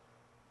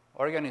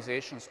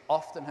 organizations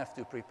often have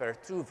to prepare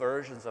two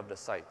versions of the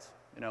site.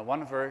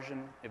 One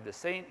version if the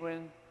Saints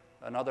win,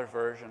 another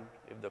version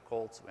if the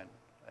Colts win.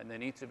 And they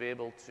need to be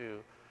able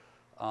to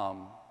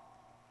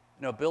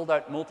build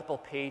out multiple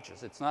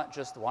pages. It's not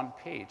just one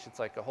page. It's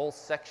like a whole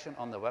section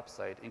on the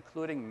website,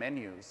 including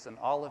menus and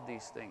all of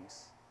these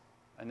things.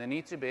 And they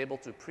need to be able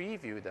to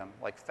preview them,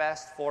 like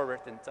fast forward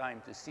in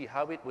time to see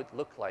how it would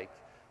look like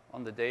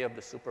on the day of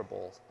the Super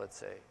Bowl, let's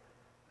say.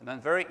 And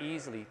then very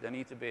easily, they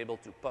need to be able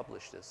to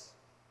publish this,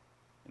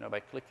 by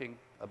clicking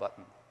a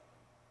button.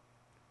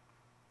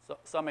 So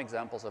some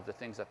examples of the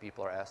things that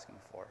people are asking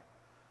for.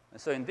 And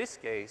so in this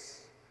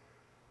case,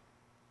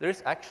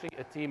 there's actually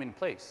a team in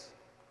place.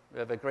 We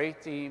have a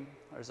great team.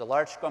 There's a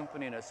large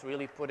company that's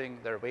really putting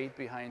their weight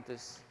behind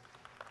this.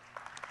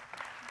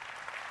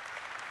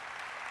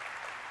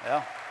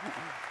 Yeah.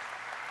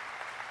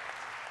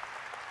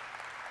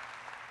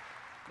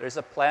 There's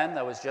a plan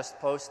that was just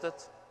posted.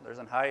 There's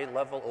a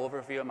high-level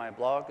overview of my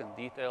blog and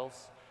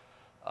details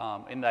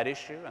in that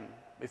issue. And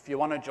if you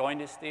want to join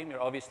this team,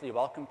 you're obviously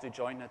welcome to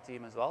join the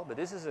team as well. But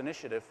this is an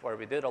initiative where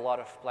we did a lot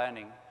of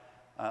planning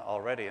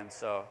already. And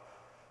so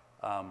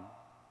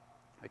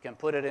we can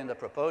put it in the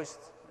proposed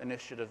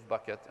initiative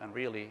bucket and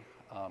really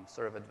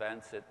sort of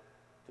advance it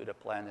to the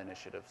planned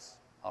initiatives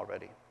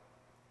already.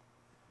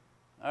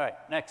 All right,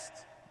 next,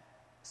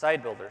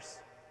 site builders.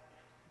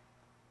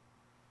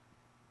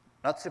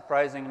 Not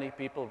surprisingly,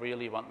 people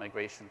really want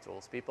migration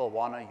tools. People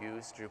want to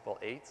use Drupal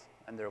 8,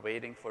 and they're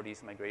waiting for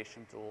these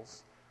migration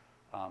tools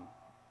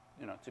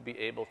to be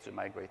able to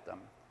migrate them.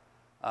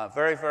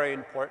 Very, very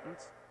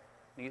important,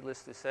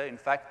 needless to say. In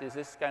fact, this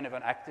is kind of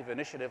an active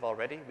initiative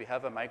already. We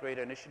have a migrate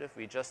initiative.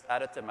 We just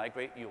added the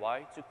migrate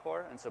UI to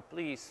core, and so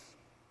please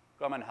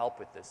come and help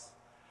with this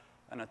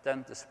and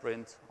attend the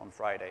sprint on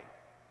Friday.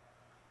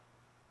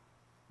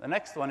 The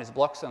next one is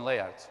blocks and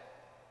layout,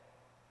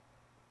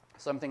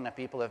 something that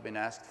people have been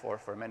asked for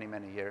many,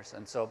 many years.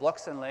 And so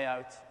blocks and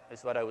layout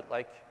is what I would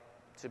like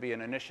to be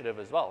an initiative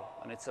as well.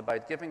 And it's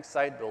about giving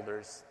site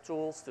builders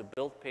tools to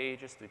build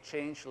pages, to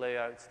change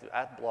layouts, to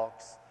add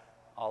blocks,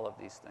 all of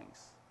these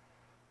things.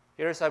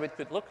 Here's how it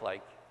could look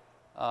like.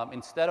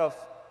 Instead of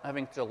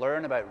having to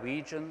learn about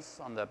regions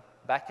on the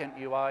backend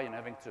UI and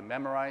having to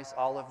memorize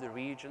all of the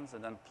regions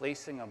and then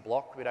placing a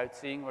block without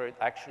seeing where it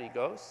actually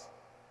goes,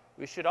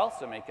 we should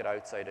also make it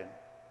outside in.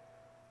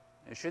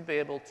 You should be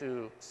able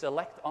to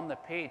select on the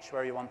page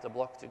where you want the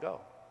block to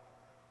go,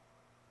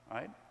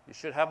 right? You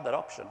should have that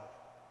option.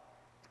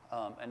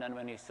 And then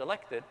when you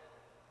select it,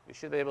 you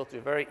should be able to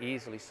very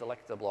easily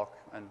select the block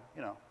and,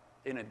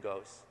 in it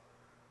goes.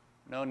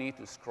 No need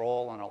to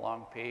scroll on a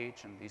long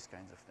page and these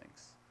kinds of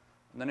things.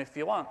 And then if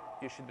you want,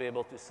 you should be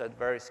able to set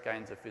various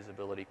kinds of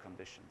visibility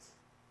conditions.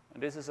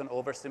 And this is an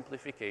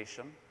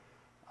oversimplification,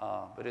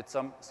 but it's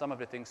some of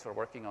the things we're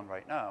working on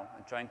right now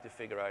and trying to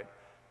figure out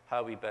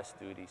how we best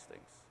do these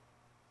things.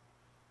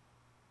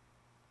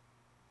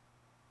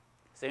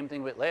 Same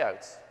thing with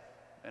layouts.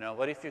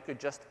 What if you could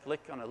just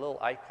click on a little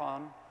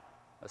icon,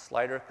 a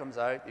slider comes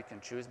out, you can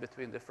choose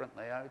between different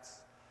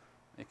layouts,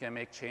 you can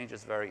make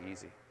changes very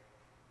easy.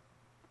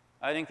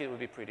 I think it would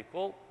be pretty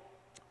cool,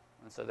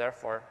 and so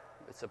therefore,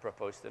 it's a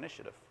proposed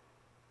initiative.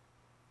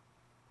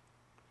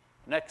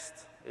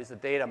 Next is the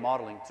data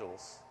modeling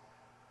tools.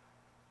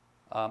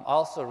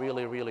 Also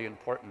really, really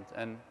important.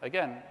 And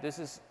again,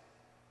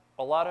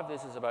 a lot of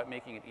this is about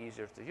making it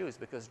easier to use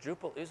because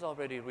Drupal is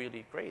already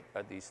really great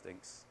at these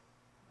things.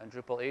 And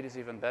Drupal 8 is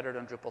even better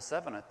than Drupal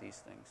 7 at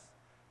these things.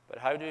 But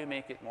how do you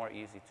make it more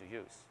easy to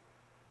use?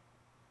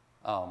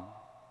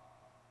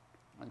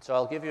 And so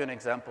I'll give you an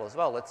example as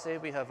well. Let's say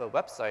we have a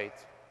website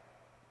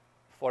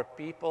for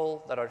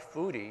people that are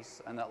foodies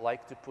and that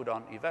like to put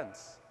on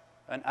events.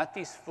 And at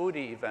these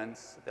foodie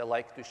events, they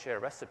like to share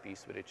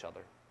recipes with each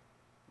other,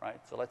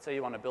 right? So let's say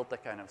you want to build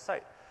that kind of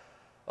site.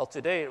 Well,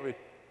 today it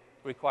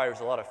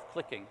requires a lot of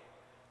clicking.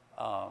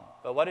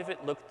 But what if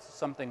it looked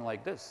something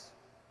like this?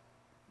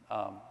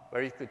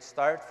 Where you could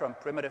start from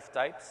primitive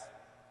types.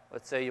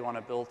 Let's say you want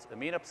to build a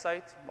meetup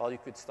site. Well, you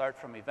could start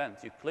from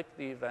events. You click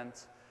the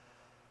event.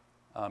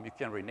 You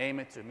can rename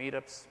it to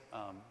meetups,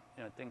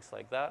 things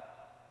like that.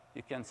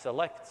 You can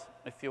select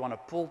if you want to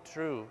pull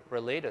through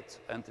related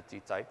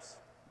entity types,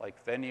 like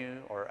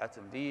venue or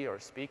attendee or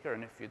speaker,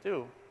 and if you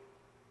do,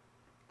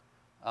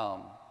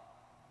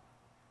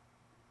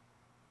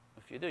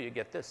 you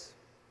get this,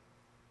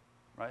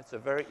 right? So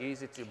very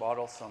easy to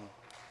model some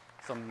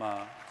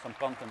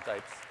content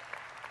types.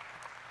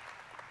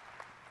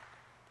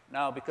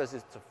 Now, because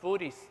it's a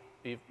foodie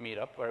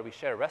meetup where we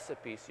share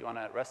recipes, you want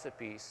to add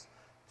recipes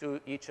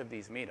to each of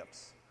these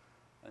meetups.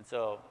 And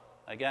so,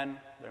 again,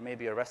 there may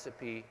be a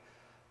recipe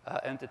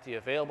entity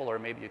available, or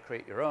maybe you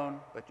create your own,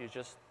 but you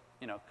just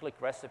click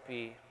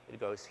recipe, it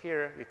goes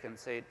here. You can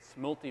say it's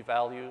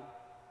multi-value,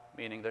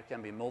 meaning there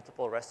can be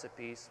multiple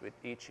recipes with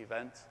each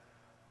event,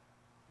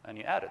 and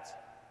you add it.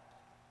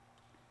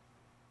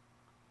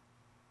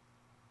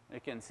 You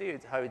can see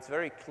how it's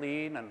very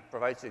clean and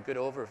provides a good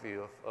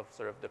overview of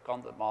sort of the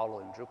content model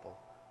in Drupal.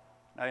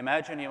 Now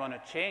imagine you want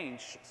to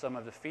change some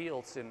of the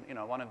fields in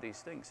one of these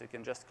things. You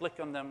can just click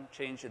on them,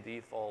 change the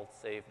default,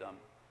 save them,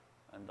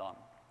 and done.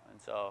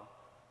 And so,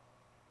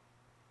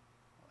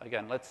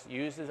 again, let's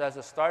use this as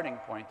a starting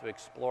point to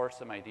explore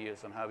some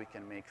ideas on how we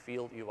can make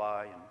field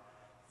UI and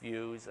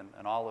views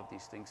and all of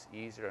these things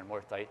easier and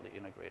more tightly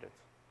integrated.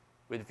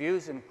 With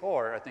views in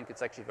core, I think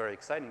it's actually very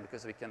exciting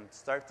because we can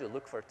start to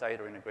look for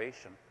tighter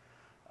integration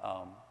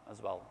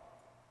as well.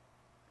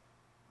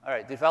 All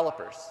right,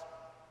 developers.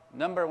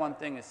 Number one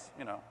thing is,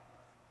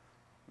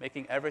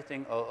 making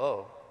everything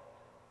OO.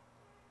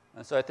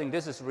 And so I think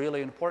this is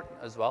really important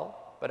as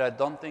well, but I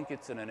don't think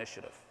it's an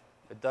initiative.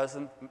 It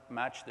doesn't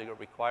match the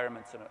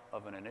requirements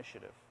of an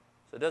initiative.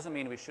 So it doesn't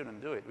mean we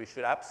shouldn't do it. We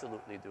should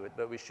absolutely do it,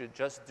 but we should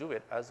just do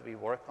it as we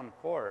work on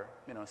core,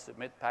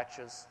 submit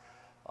patches,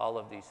 all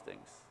of these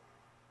things.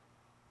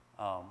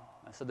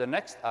 And so the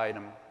next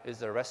item is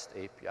the REST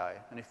API.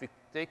 And if we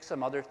take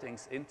some other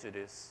things into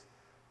this,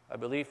 I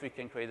believe we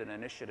can create an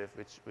initiative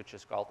which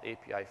is called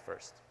API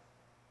First.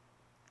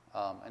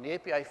 And the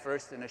API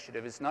First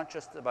initiative is not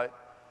just about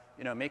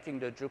making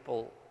the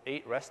Drupal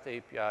 8 REST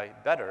API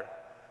better.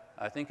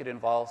 I think it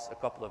involves a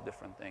couple of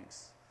different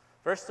things.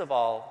 First of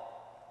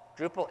all,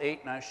 Drupal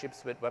 8 now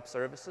ships with web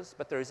services,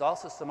 but there is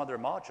also some other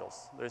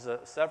modules. There's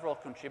several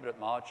contributed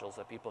modules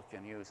that people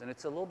can use, and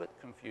it's a little bit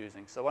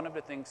confusing. So one of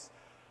the things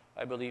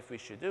I believe we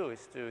should do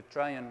is to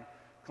try and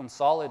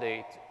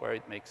consolidate where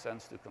it makes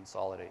sense to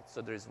consolidate.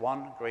 So there's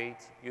one great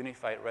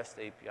unified REST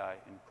API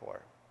in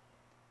core.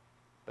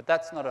 But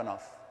that's not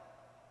enough.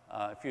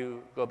 If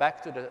you go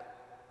back to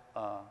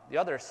the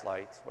other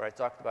slide where I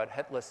talked about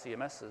headless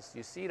CMSs,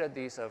 you see that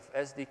these have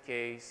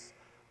SDKs,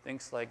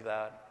 things like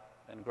that,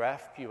 and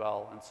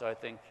GraphQL. And so I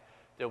think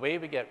the way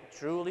we get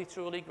truly,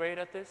 truly great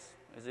at this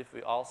is if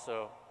we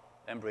also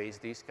embrace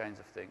these kinds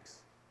of things.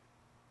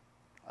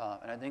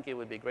 And I think it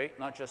would be great,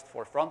 not just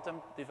for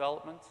front-end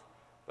development,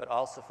 but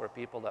also for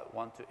people that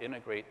want to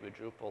integrate with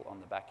Drupal on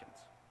the back end,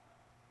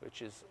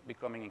 which is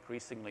becoming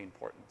increasingly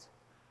important.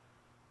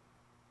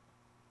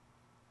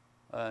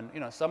 And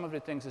some of the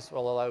things this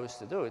will allow us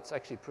to do, it's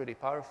actually pretty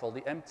powerful.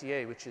 The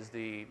MTA, which is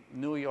the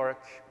New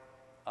York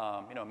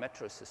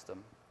metro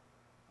system,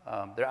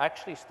 they're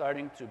actually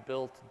starting to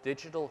build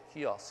digital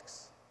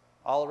kiosks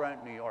all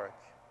around New York,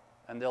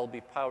 and they'll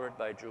be powered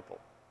by Drupal.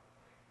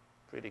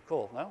 Pretty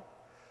cool, no?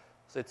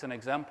 So it's an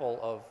example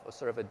of a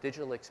sort of a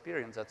digital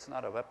experience that's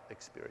not a web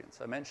experience.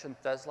 I mentioned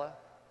Tesla.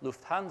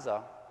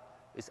 Lufthansa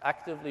is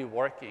actively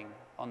working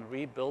on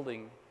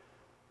rebuilding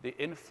the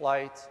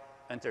in-flight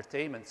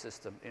entertainment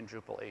system in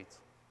Drupal 8.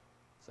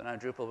 So now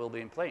Drupal will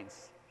be in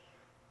planes.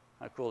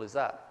 How cool is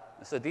that?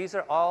 And so these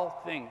are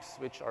all things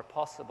which are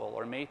possible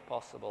or made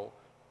possible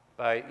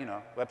by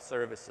web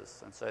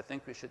services. And so I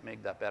think we should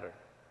make that better.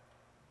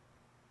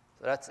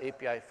 So that's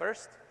API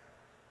First.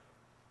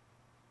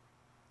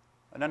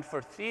 And then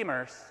for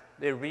themers,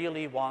 they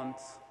really want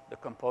the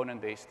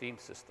component-based theme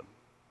system.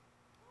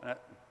 I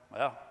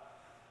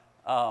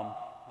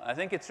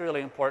think it's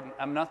really important.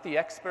 I'm not the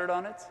expert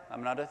on it.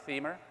 I'm not a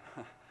themer.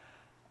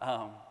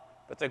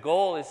 But the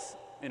goal is,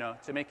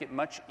 to make it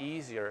much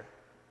easier,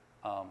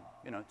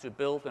 to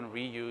build and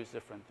reuse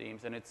different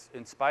themes. And it's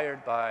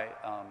inspired by,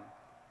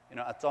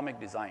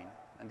 atomic design.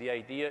 And the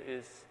idea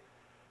is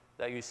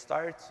that you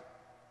start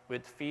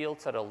with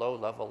fields at a low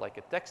level, like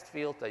a text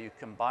field that you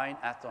combine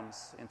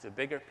atoms into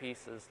bigger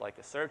pieces, like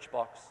a search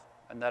box,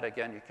 and that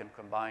again you can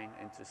combine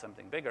into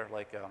something bigger,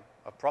 like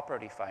a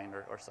property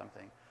finder or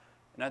something.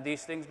 Now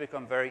these things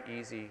become very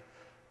easy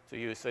to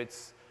use. So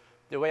it's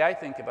the way I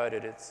think about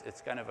it,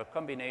 it's kind of a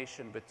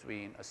combination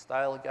between a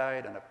style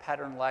guide and a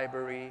pattern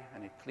library,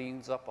 and it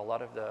cleans up a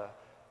lot of the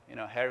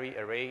hairy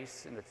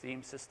arrays in the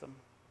theme system.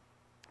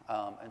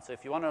 And so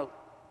if you want to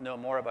know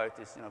more about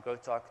this, go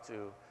talk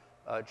to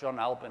John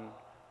Albin,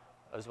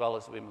 as well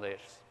as Wim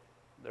Leers.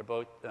 They're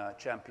both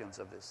champions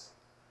of this.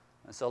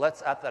 And so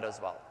let's add that as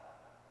well.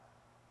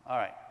 All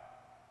right.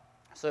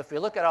 So if we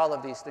look at all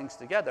of these things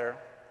together,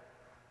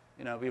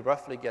 we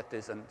roughly get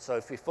this. And so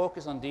if we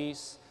focus on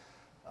these,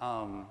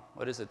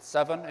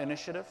 7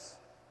 initiatives,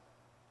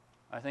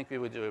 I think we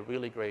would do a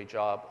really great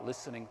job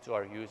listening to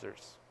our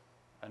users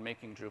and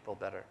making Drupal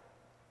better.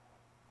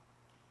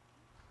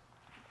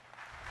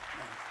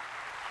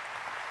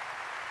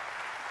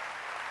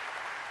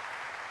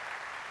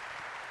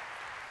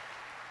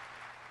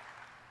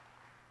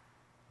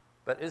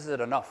 But is it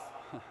enough?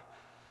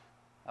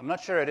 I'm not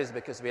sure it is,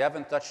 because we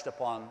haven't touched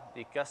upon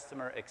the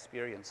customer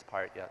experience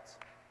part yet.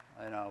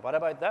 What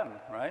about them,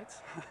 right?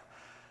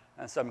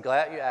 And so I'm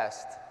glad you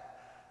asked.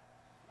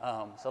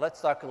 So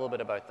let's talk a little bit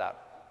about that.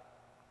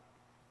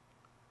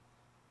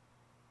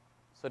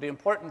 So the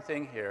important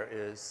thing here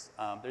is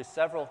there's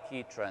several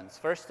key trends.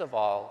 First of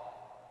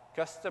all,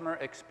 customer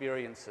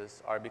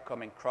experiences are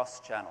becoming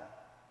cross-channel.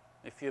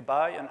 If you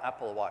buy an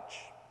Apple Watch,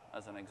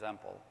 as an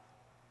example,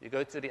 you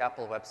go to the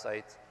Apple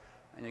website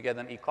and you get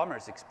an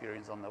e-commerce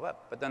experience on the web,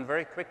 but then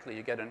very quickly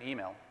you get an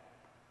email.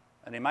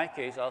 And in my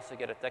case, I also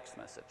get a text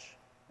message.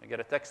 I get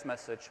a text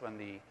message when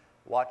the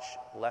watch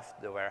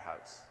left the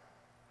warehouse,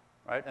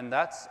 right? And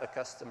that's a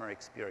customer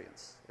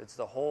experience. It's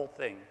the whole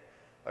thing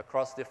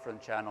across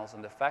different channels,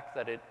 and the fact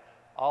that it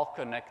all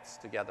connects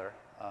together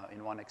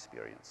in one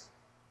experience.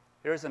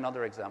 Here's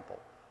another example.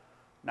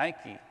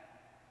 Nike,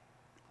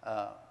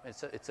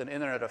 it's an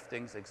Internet of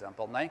Things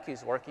example. Nike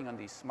is working on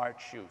these smart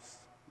shoes.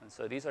 And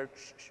so these are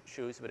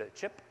shoes with a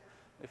chip,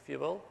 if you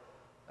will,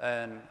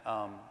 and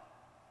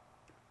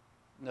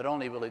not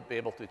only will it be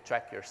able to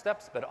track your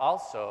steps, but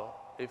also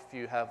if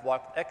you have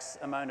walked X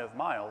amount of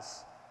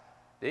miles,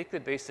 they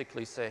could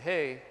basically say,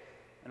 hey,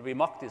 and we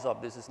mocked this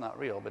up, this is not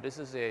real, but this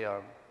is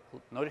a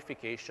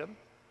notification,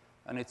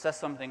 and it says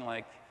something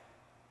like,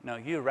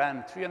 you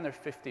ran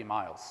 350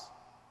 miles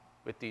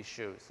with these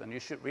shoes, and you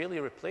should really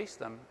replace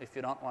them if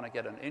you don't want to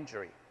get an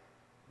injury,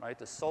 right?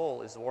 The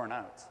sole is worn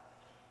out.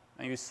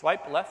 And you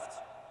swipe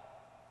left,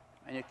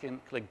 and you can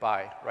click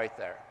buy right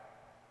there.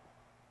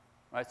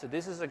 Right? So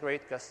this is a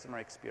great customer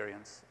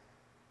experience.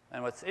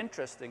 And what's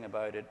interesting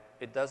about it,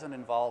 it doesn't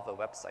involve a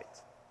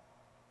website,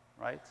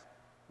 right?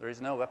 There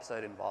is no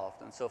website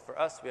involved. And so for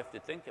us, we have to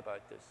think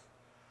about this.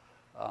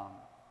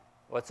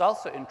 What's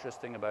also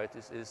interesting about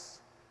this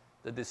is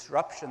the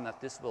disruption that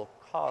this will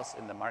cause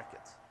in the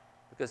market.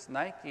 Because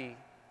Nike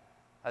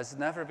has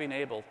never been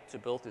able to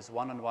build this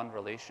one-on-one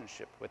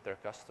relationship with their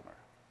customer.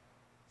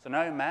 So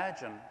now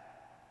imagine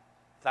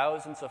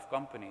thousands of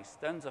companies,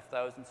 tens of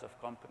thousands of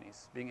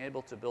companies, being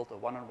able to build a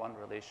one-on-one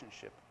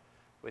relationship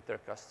with their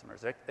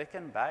customers. They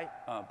can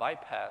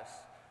bypass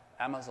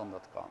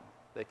Amazon.com.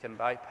 They can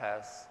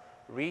bypass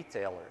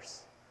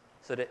retailers.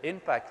 So the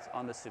impact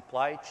on the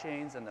supply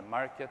chains and the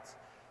market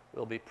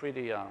will be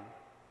pretty,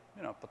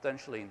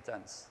 potentially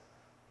intense.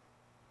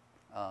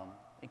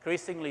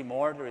 Increasingly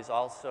more, there is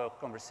also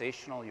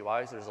conversational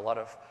UIs. There's a lot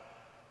of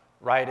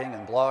writing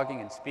and blogging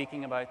and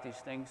speaking about these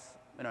things.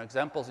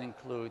 Examples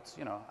include,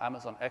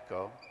 Amazon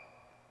Echo,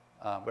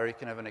 where you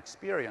can have an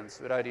experience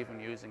without even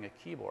using a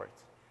keyboard.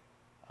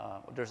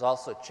 There's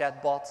also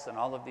chatbots and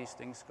all of these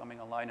things coming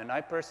online. And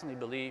I personally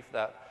believe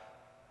that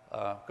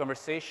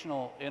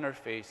conversational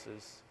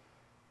interfaces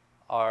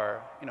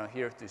are,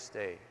 here to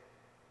stay.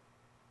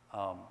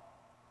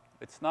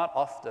 It's not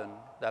often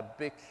that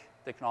big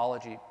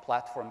technology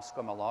platforms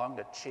come along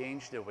that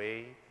change the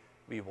way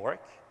we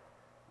work.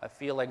 I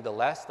feel like the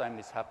last time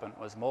this happened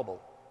was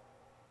mobile.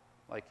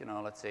 Like,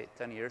 let's say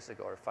 10 years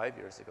ago or 5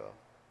 years ago.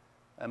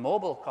 And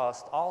mobile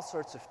caused all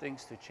sorts of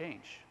things to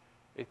change.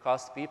 It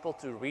caused people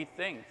to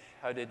rethink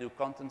how they do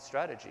content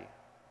strategy.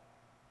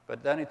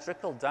 But then it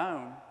trickled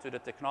down to the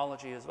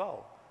technology as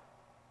well.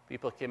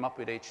 People came up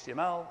with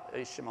HTML,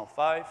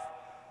 HTML5,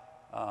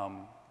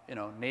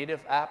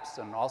 native apps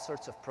and all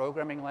sorts of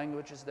programming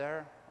languages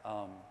there.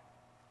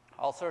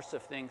 All sorts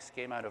of things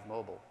came out of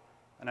mobile.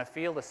 And I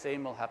feel the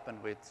same will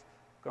happen with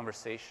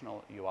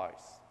conversational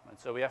UIs. And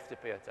so we have to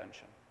pay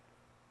attention.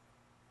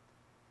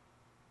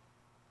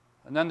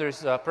 And then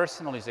there's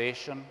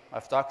personalization.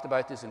 I've talked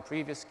about this in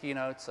previous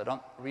keynotes. I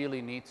don't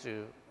really need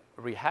to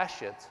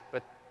rehash it,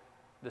 but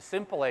the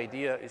simple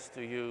idea is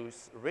to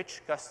use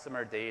rich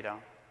customer data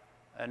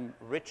and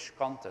rich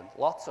content,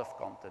 lots of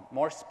content,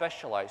 more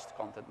specialized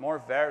content, more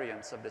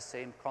variants of the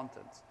same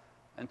content,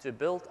 and to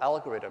build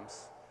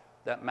algorithms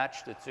that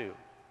match the two,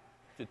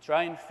 to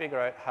try and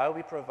figure out how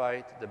we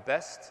provide the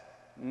best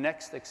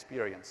next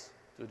experience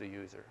to the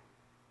user.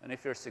 And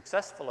if you're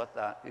successful at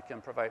that, you can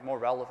provide more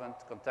relevant,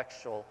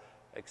 contextual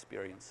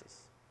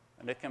experiences.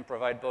 And it can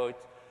provide both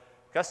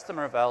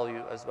customer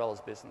value as well as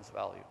business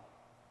value.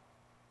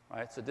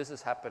 Right? So this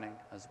is happening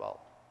as well.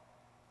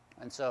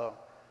 And so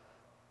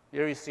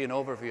here you see an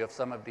overview of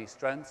some of these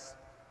trends.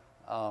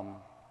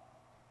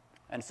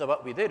 And so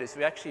what we did is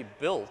we actually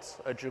built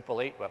a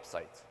Drupal 8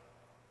 website.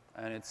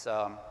 And it's,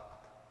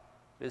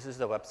 this is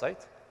the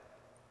website.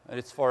 And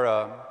it's for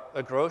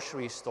a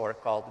grocery store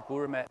called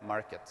Gourmet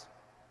Market.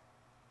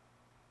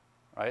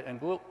 Right? And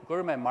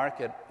Gourmet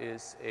Market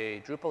is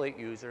a Drupal 8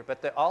 user,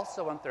 but they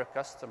also want their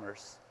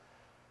customers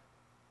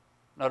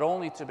not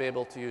only to be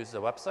able to use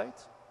the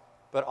website,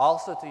 but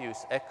also to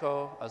use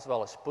Echo, as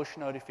well as push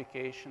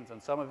notifications,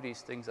 and some of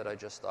these things that I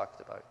just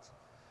talked about.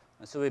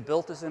 And so we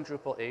built this in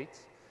Drupal 8,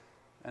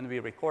 and we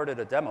recorded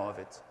a demo of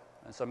it.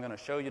 And so I'm going to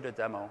show you the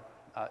demo.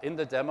 In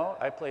the demo,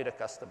 I played a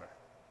customer.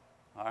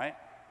 All right?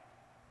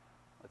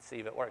 Let's see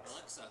if it works.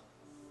 Alexa,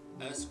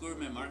 ask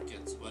Gourmet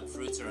Market what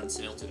fruits are on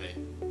sale today.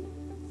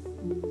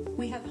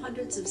 We have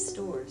hundreds of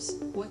stores.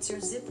 What's your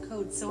zip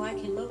code so I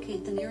can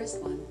locate the nearest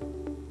one?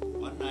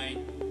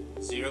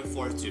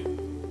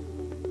 19042.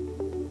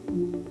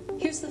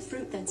 Here's the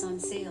fruit that's on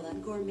sale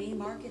at Gourmet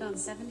Market on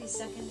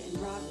 72nd and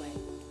Broadway.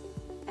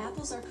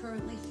 Apples are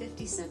currently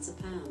 50 cents a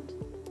pound.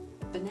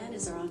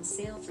 Bananas are on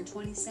sale for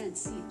 20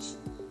 cents each.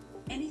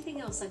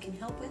 Anything else I can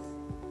help with?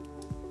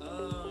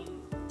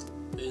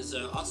 Is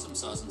Awesome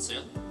Sauce on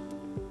sale?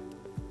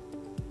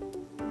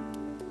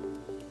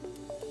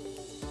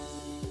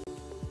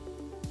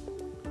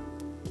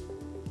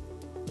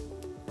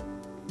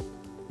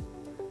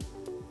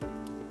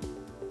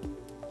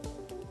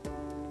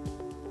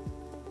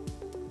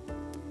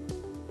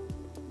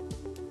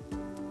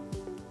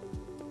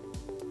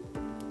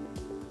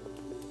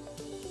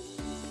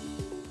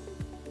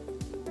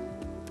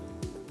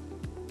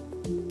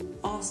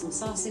 Awesome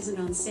Sauce isn't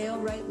on sale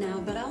right now,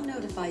 but I'll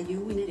notify you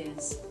when it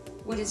is.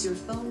 What is your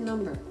phone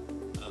number?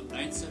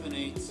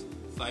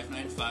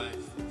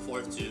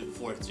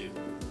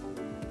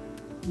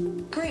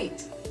 978-595-4242.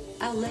 Great.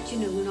 I'll let you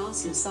know when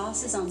Awesome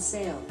Sauce is on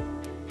sale.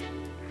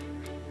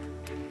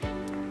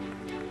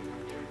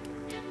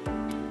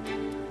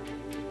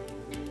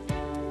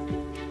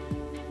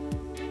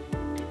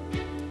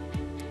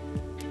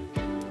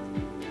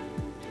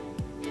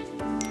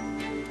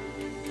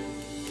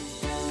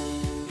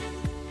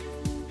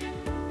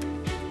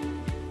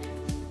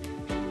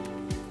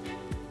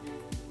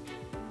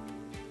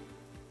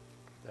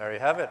 There you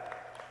have it.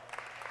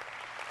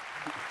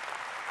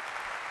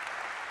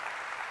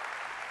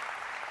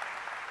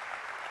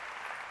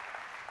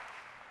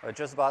 I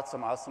just bought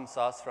some awesome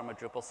sauce from a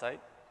Drupal site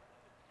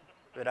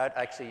without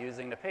actually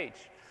using the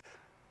page.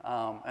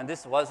 And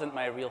this wasn't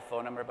my real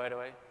phone number, by the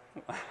way.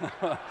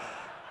 I'm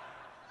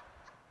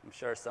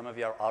sure some of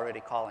you are already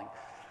calling.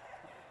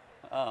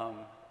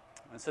 And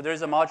so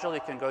there's a module,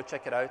 you can go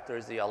check it out.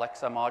 There's the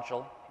Alexa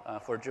module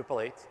for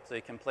Drupal 8, so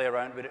you can play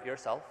around with it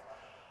yourself.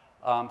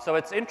 So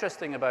what's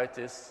interesting about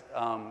this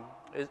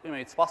is,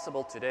 it's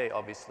possible today,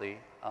 obviously,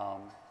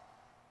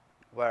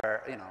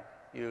 where,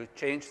 you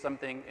change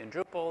something in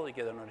Drupal, you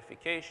get a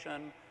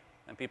notification,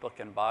 and people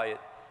can buy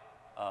it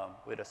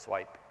with a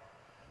swipe.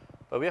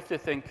 But we have to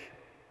think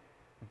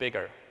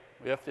bigger.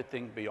 We have to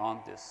think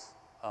beyond this.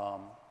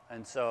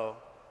 And so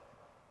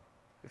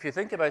if you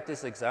think about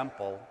this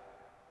example,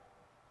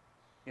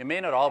 you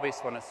may not always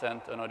want to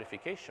send a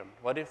notification.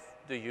 What if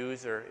the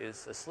user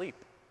is asleep?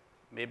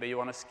 Maybe you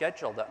want to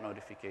schedule that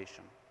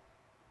notification.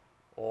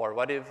 Or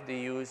what if the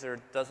user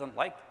doesn't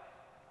like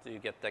to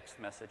get text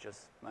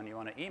messages and you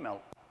want to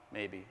email,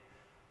 maybe,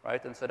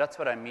 right? And so that's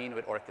what I mean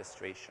with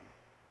orchestration.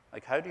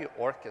 Like, how do you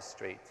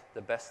orchestrate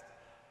the best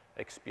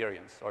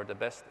experience or the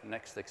best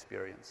next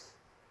experience?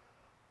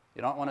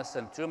 You don't want to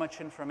send too much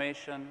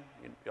information.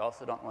 You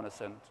also don't want to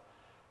send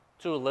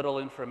too little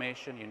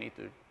information. You need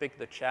to pick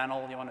the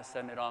channel you want to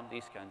send it on,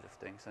 these kinds of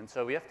things. And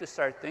so we have to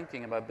start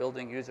thinking about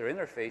building user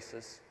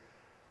interfaces,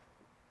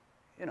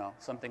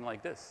 something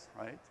like this,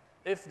 right?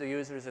 If the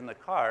user is in the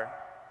car,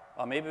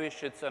 well, maybe we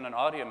should send an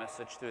audio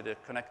message to the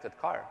connected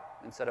car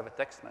instead of a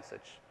text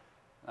message.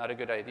 Not a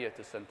good idea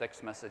to send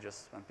text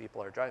messages when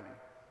people are driving.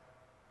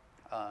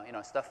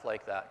 Stuff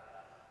like that.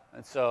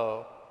 And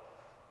so,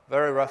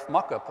 very rough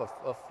mock-up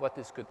of what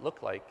this could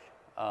look like.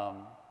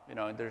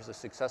 There's a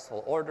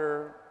successful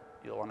order,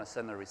 you'll want to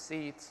send a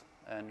receipt,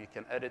 and you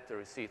can edit the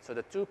receipt. So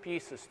the two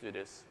pieces to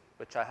this,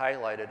 which I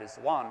highlighted, is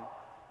one,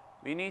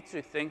 we need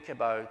to think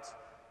about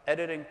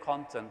editing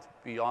content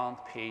beyond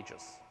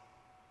pages.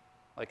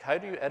 Like, how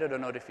do you edit a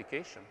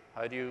notification?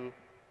 How do you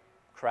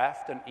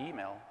craft an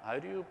email? How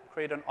do you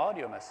create an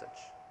audio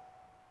message?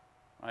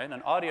 Right?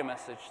 An audio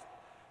message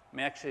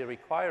may actually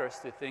require us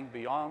to think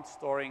beyond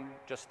storing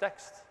just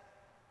text,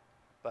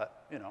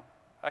 but,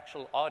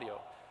 actual audio.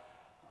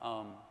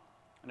 And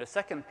the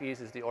second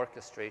piece is the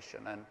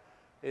orchestration. And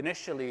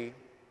initially,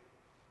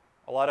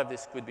 a lot of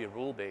this could be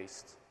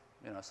rule-based,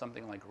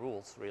 something like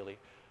rules, really,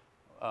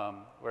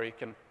 where you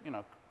can,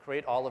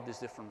 create all of these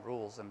different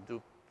rules and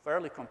do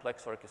fairly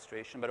complex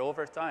orchestration. But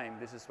over time,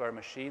 this is where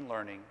machine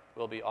learning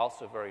will be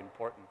also very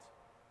important,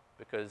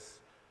 because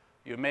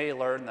you may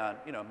learn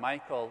that,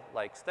 Michael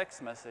likes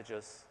text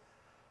messages,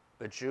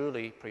 but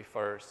Julie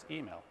prefers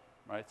email,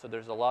 right? So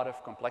there's a lot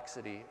of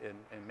complexity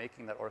in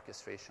making that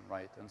orchestration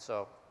right. And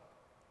so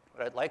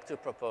what I'd like to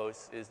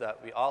propose is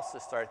that we also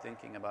start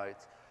thinking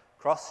about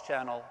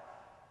cross-channel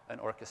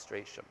and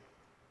orchestration.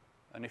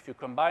 And if you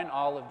combine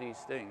all of these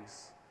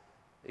things,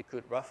 it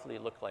could roughly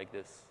look like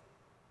this.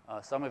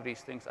 Some of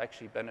these things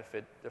actually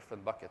benefit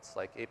different buckets,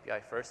 like API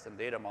first and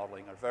data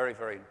modeling are very,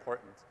 very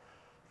important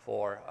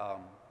for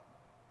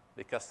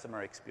the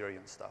customer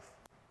experience stuff.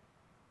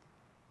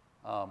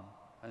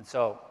 And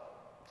so,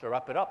 to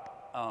wrap it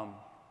up,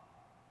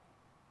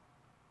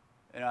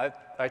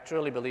 I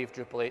truly believe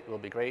Drupal 8 will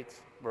be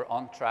great. We're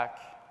on track.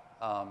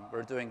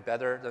 We're doing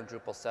better than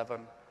Drupal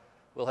 7.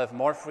 We'll have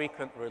more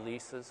frequent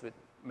releases with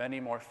many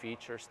more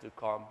features to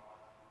come.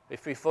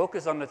 If we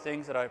focus on the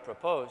things that I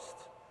proposed,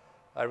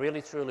 I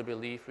really truly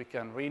believe we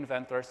can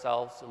reinvent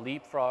ourselves,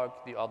 leapfrog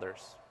the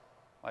others.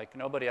 Like,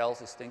 nobody else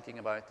is thinking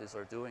about this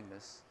or doing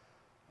this.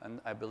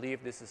 And I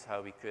believe this is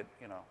how we could,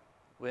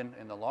 win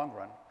in the long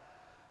run.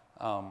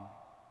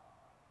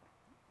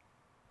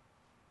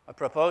 I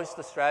proposed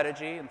a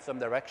strategy and some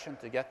direction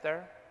to get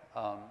there.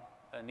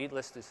 And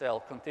needless to say, I'll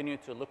continue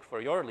to look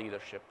for your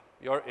leadership,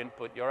 your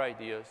input, your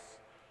ideas.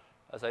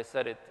 As I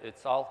said,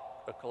 it's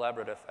all a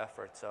collaborative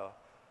effort. So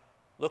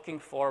looking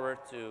forward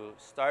to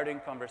starting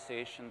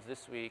conversations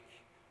this week,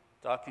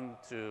 talking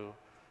to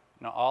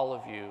all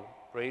of you,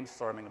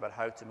 brainstorming about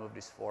how to move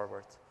this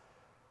forward.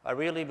 I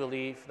really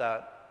believe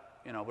that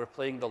we're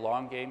playing the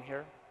long game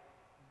here.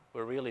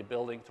 We're really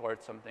building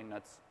towards something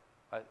that's,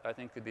 I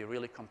think, could be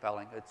really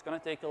compelling. It's going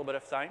to take a little bit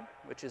of time,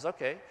 which is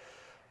okay,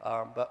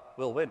 but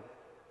we'll win.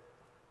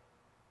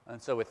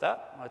 And so with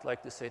that, I'd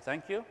like to say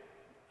thank you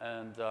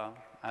and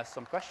ask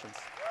some questions.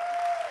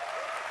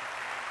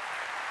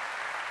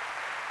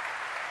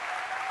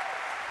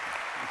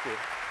 Thank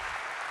you.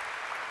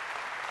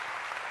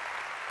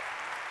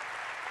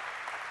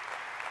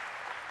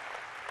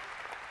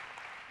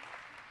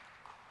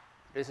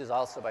 This is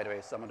also, by the way,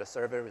 some of the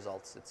survey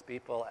results. It's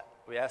people,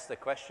 we asked the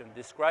question,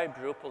 describe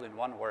Drupal in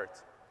one word.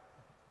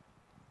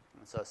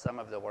 And so some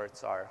of the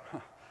words are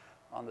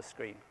on the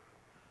screen.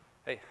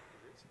 Hey,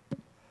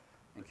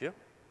 thank you.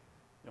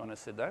 You want to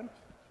sit down?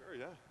 Sure,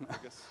 yeah. I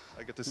guess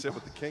I get to sit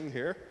with the king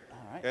here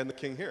and the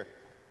king here.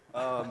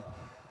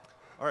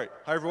 All right.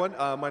 Hi, everyone.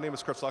 My name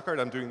is Chris Lockhart.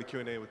 I'm doing the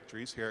Q&A with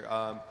Dries here.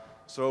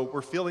 So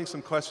we're fielding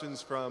some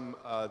questions from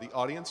the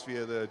audience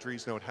via the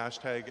Driesnote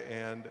hashtag,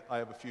 and I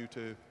have a few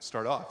to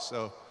start off.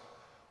 So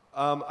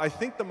I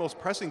think the most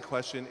pressing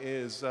question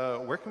is,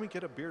 where can we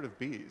get a beard of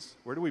bees?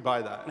 Where do we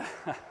buy that?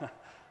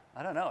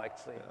 I don't know,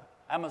 actually.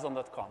 Yeah.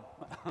 Amazon.com.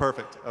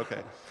 Perfect.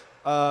 Okay.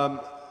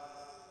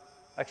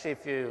 Actually,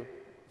 if you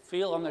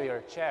feel under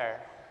your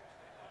chair,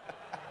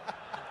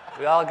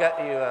 we all got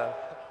you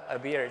a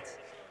beard.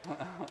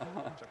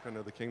 Check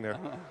under the king there.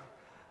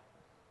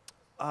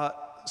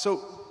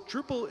 So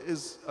Drupal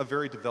is a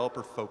very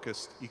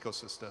developer-focused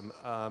ecosystem,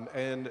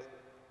 and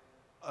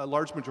a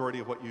large majority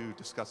of what you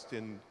discussed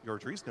in your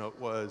Driesnote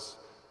was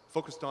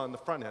focused on the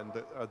front end,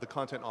 the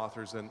content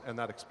authors and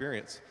that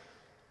experience.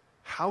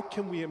 How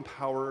can we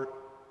empower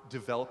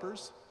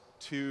developers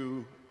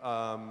to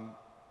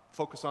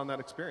focus on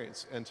that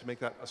experience and to make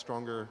that a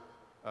stronger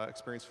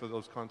experience for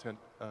those content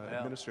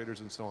administrators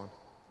and so on?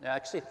 Yeah, I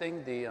actually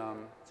think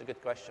it's a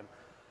good question.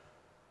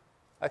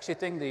 I actually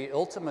think the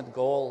ultimate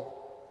goal,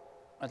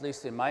 at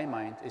least in my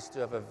mind, is to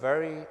have a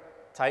very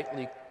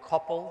tightly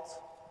coupled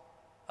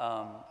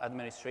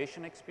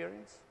administration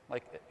experience.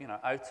 Like,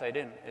 outside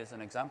in is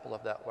an example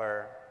of that,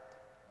 where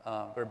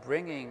we're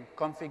bringing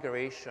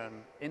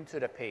configuration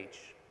into the page,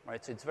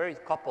 right? So it's very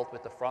coupled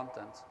with the front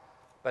end,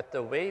 but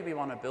the way we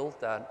want to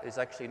build that is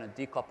actually in a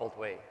decoupled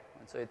way.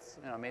 And so it's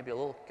maybe a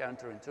little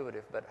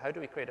counterintuitive, but how do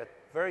we create a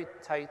very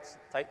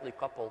tightly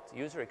coupled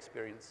user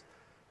experience,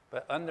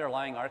 but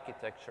underlying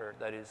architecture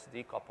that is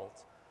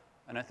decoupled?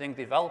 And I think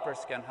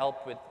developers can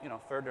help with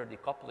further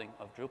decoupling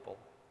of Drupal.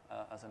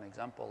 As an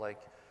example, like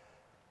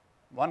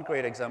one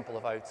great example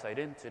of outside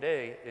in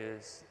today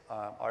is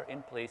our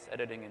in-place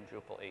editing in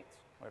Drupal 8,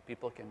 where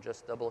people can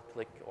just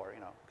double-click or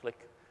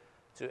click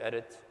to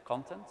edit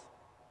content.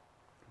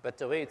 But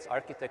the way it's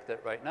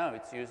architected right now,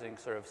 it's using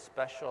sort of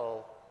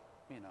special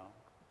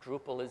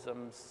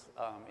Drupalisms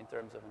in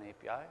terms of an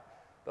API.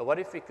 But what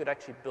if we could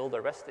actually build a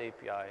REST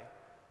API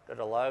that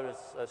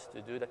allows us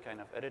to do that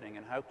kind of editing?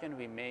 And how can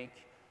we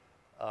make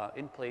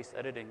in-place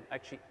editing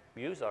actually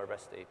use our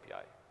REST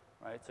API,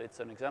 right? So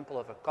it's an example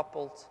of a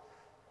coupled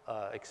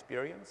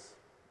experience,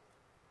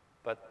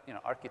 but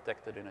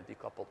architected in a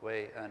decoupled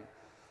way. And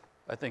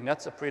I think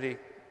that's a pretty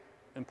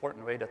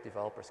important way that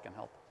developers can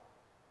help.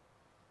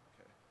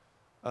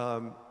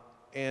 Okay.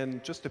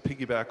 And just to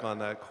piggyback on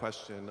that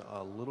question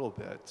a little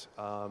bit,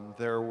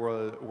 there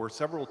were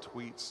several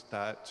tweets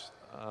that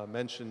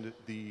mentioned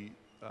the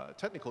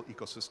technical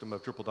ecosystem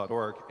of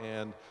Drupal.org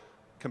and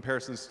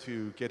comparisons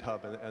to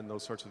GitHub and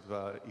those sorts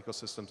of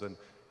ecosystems and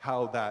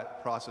how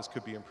that process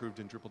could be improved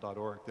in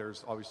Drupal.org.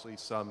 There's obviously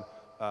some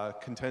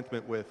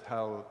contentment with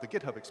how the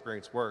GitHub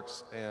experience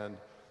works, and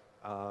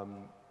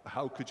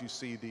how could you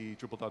see the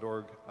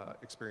Drupal.org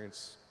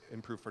experience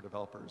improve for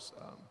developers?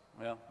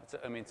 Yeah,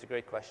 it's a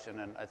great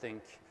question, and I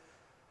think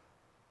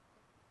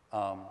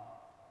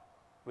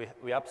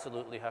we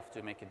absolutely have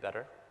to make it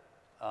better.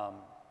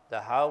 The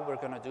how we're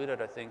going to do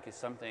that, I think, is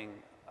something,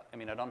 I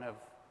don't have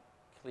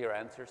clear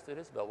answers to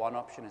this, but one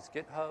option is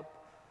GitHub.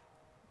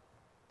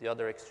 The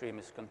other extreme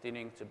is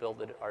continuing to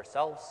build it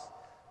ourselves.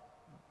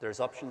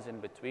 There's options in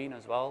between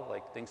as well,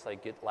 like things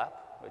like GitLab,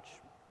 which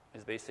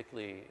is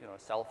basically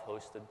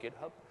self-hosted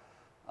GitHub.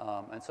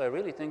 And so I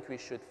really think we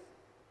should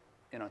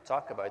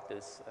talk about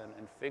this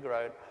and figure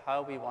out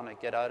how we want to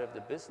get out of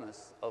the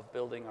business of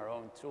building our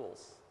own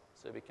tools,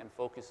 so we can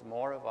focus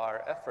more of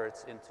our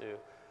efforts into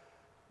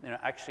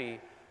actually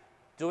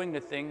doing the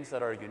things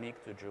that are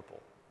unique to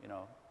Drupal.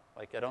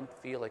 Like, I don't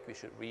feel like we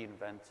should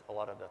reinvent a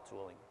lot of that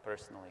tooling,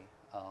 personally.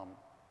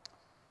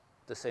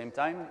 At the same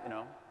time,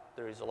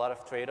 there is a lot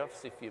of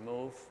trade-offs if you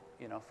move,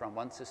 from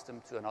one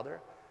system to another.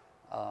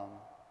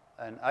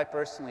 And I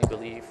personally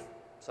believe,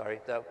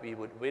 that we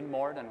would win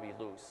more than we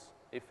lose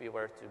if we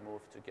were to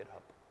move to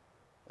GitHub.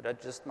 But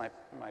that's just my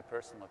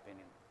personal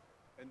opinion.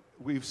 And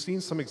we've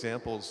seen some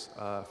examples,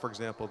 for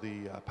example,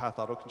 the Path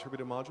Auto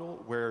Contributed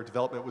module, where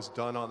development was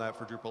done on that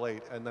for Drupal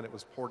 8, and then it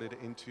was ported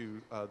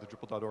into the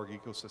Drupal.org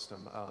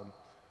ecosystem.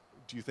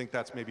 do you think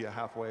that's maybe a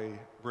halfway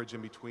bridge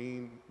in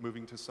between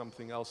moving to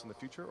something else in the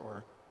future,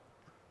 or?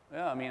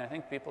 Yeah, I mean, I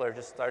think people are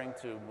just starting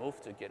to move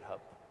to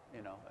GitHub,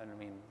 you know, and I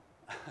mean,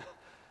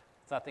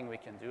 there's nothing we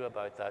can do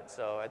about that.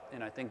 So,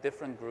 I think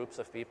different groups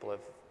of people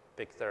have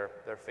picked their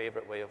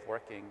favorite way of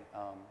working.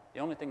 The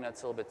only thing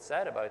that's a little bit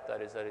sad about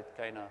that is that it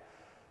kind of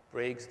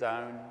breaks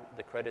down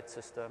the credit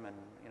system, and,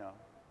 you know,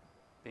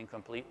 being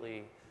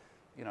completely,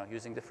 you know,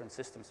 using different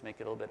systems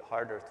make it a little bit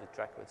harder to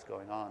track what's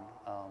going on.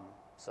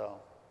 So,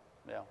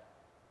 yeah.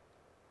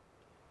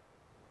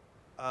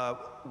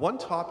 One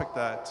topic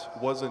that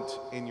wasn't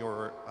in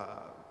your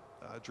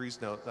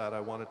Driesnote that I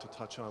wanted to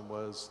touch on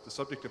was the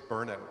subject of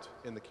burnout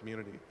in the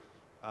community.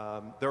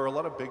 There are a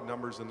lot of big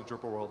numbers in the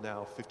Drupal world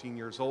now, 15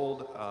 years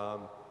old.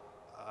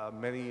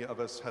 Many of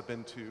us have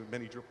been to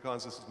many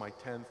DrupalCons. This is my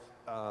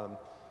 10th,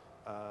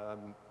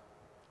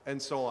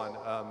 and so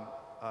on.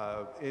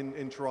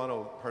 In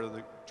Toronto, part of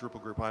the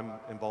Drupal group I'm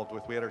involved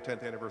with, we had our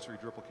 10th anniversary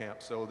Drupal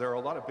camp. So there are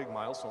a lot of big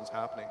milestones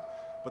happening.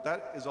 But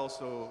that is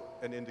also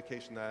an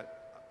indication that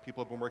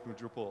people have been working with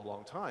Drupal a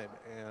long time.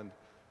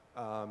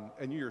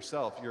 And you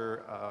yourself,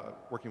 you're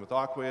working with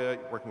Acquia,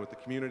 you're working with the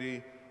community,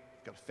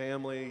 you've got a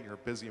family, you're a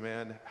busy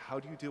man. How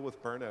do you deal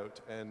with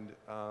burnout? And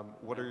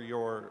what are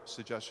your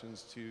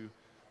suggestions to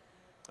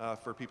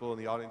for people in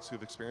the audience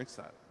who've experienced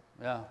that?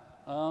 Yeah.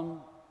 I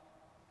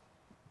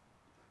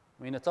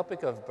mean, the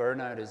topic of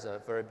burnout is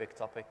a very big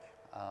topic,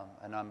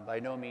 and I'm by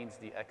no means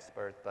the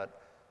expert,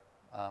 but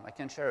I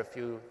can share a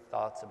few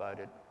thoughts about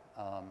it.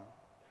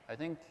 I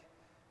think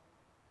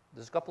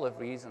there's a couple of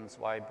reasons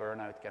why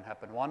burnout can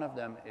happen. One of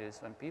them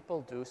is when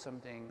people do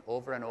something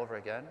over and over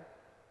again,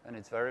 and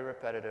it's very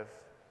repetitive,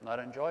 not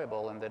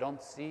enjoyable, and they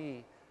don't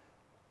see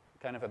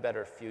kind of a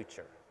better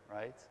future,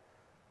 right?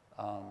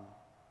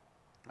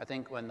 I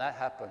think when that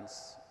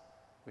happens,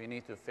 we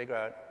need to figure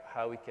out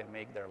how we can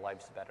make their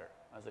lives better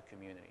as a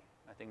community.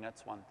 I think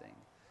that's one thing.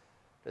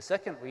 The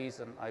second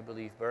reason I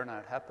believe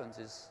burnout happens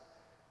is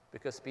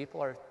because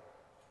people are,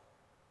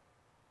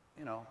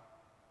 you know,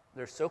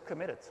 they're so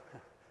committed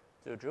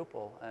to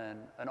Drupal,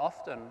 and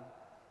often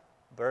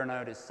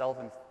burnout is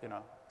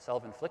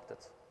self-inflicted.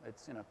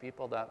 It's, you know,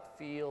 people that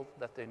feel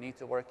that they need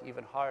to work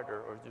even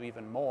harder or do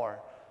even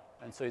more,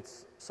 and so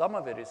some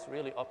of it is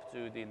really up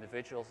to the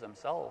individuals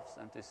themselves,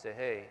 and to say,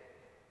 hey,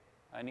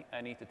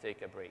 I need to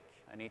take a break.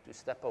 I need to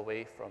step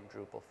away from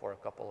Drupal for a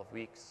couple of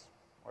weeks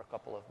or a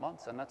couple of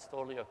months, and that's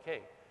totally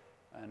okay.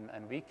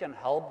 And we can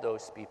help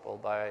those people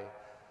by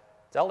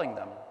telling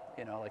them,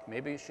 you know, like,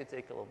 maybe you should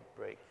take a little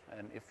break,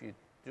 and if you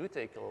do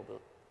take a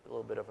little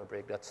bit of a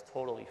break, that's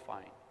totally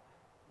fine.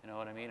 You know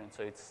what I mean? And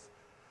so it's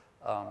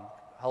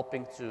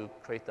helping to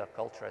create that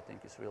culture, I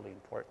think, is really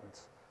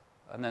important.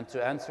 And then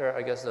to answer,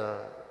 I guess,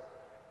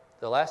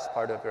 the last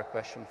part of your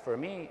question, for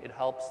me, it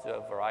helps to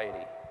have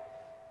variety.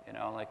 You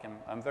know, like,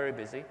 I'm very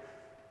busy,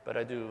 but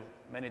I do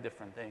many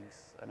different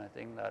things, and I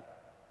think that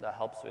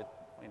helps with,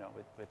 you know,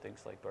 with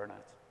things like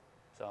burnout.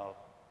 So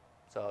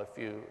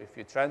if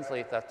you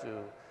translate that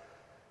to,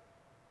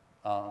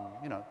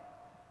 you know,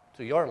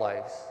 to your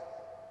lives,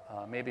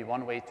 maybe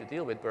one way to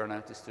deal with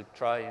burnout is to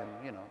try and,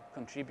 you know,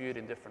 contribute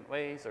in different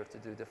ways, or to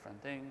do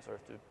different things, or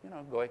to, you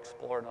know, go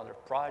explore another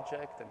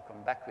project and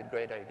come back with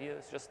great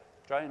ideas. Just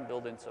try and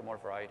build in some more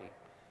variety,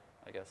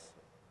 I guess,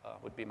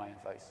 would be my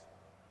advice.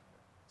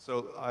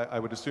 So I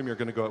would assume you're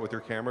going to go out with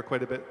your camera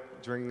quite a bit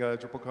during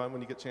DrupalCon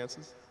when you get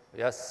chances?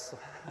 Yes.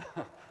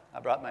 I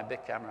brought my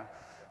big camera.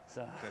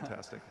 So.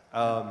 Fantastic.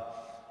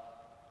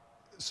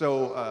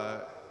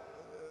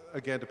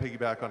 Again, to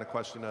piggyback on a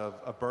question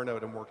of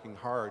burnout and working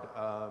hard,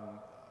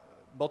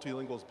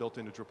 multilingual is built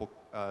into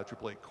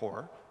Drupal 8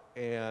 core,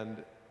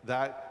 and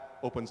that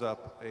opens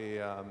up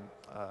a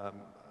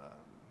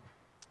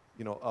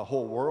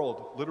whole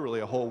world, literally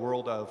a whole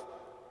world of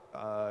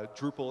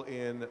Drupal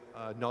in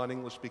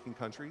non-English speaking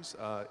countries.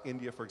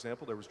 India, for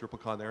example, there was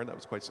DrupalCon there, and that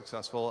was quite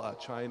successful.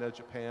 China,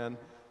 Japan.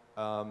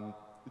 Do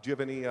you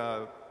have any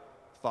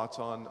thoughts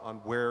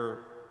on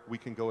where we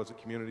can go as a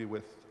community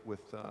with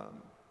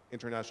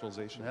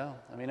internationalization? Yeah,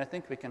 I mean, I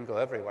think we can go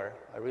everywhere.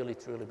 I really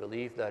truly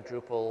believe that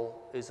Drupal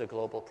is a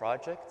global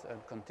project and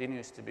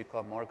continues to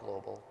become more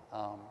global.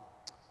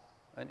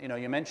 And, you know,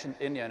 you mentioned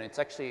India, and it's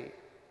actually,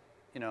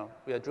 you know,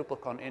 we had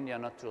DrupalCon India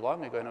not too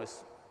long ago, and it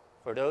was,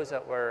 for those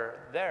that were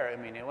there,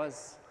 I mean, it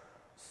was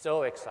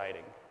so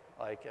exciting.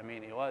 Like, I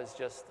mean, it was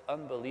just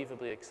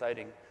unbelievably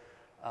exciting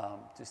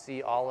to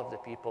see all of the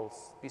people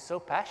be so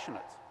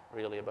passionate,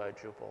 really, about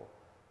Drupal.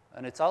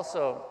 And it's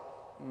also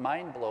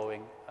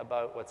mind-blowing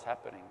about what's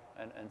happening.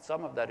 And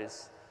some of that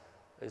is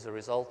a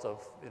result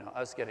of, you know,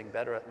 us getting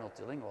better at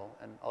multilingual.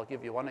 And I'll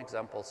give you one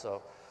example.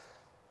 So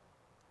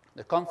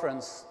the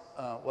conference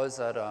was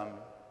at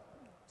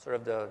sort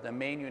of the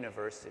main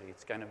university.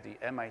 It's kind of the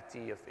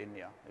MIT of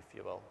India, if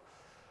you will.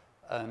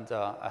 And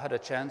I had a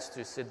chance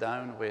to sit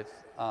down with,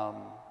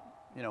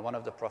 you know, one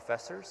of the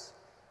professors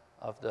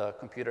of the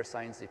computer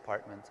science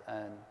department,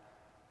 and,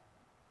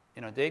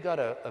 you know, they got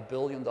a $1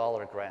 billion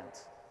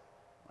grant.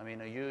 I mean,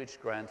 a huge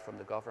grant from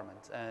the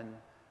government. And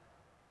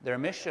their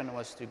mission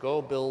was to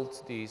go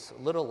build these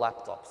little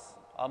laptops,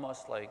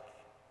 almost like,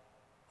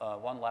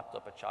 one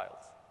laptop a child.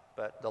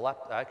 But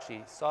I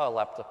actually saw a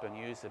laptop and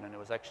used it, and it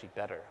was actually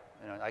better.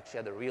 You know, it actually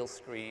had a real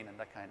screen and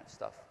that kind of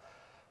stuff.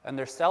 And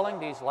they're selling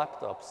these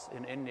laptops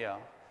in India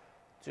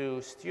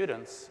to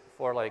students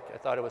for like, I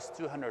thought it was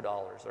 $200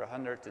 or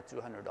 $100 to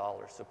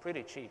 $200, so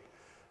pretty cheap.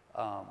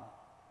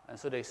 And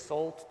so they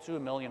sold 2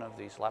 million of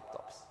these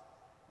laptops,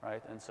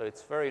 right? And so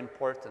it's very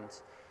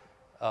important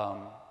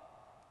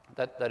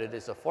that it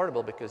is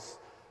affordable, because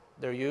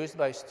they're used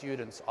by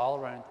students all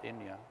around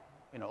India,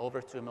 you know,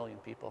 over 2 million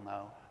people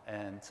now.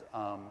 And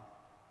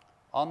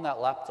on that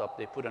laptop,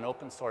 they put an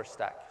open source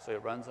stack, so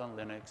it runs on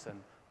Linux.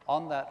 And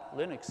on that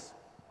Linux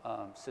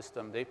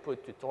system, they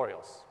put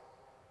tutorials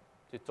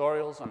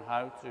on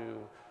how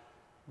to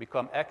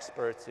become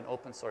experts in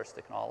open source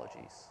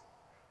technologies.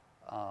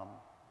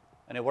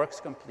 And it works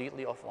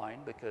completely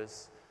offline,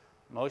 because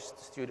most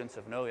students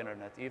have no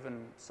internet.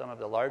 Even some of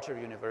the larger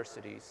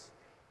universities,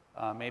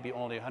 maybe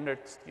only 100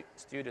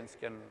 students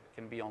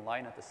can be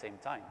online at the same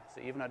time.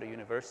 So even at a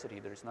university,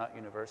 there's not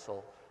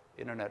universal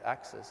internet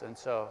access. And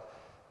so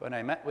when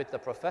I met with the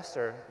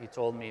professor, he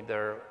told me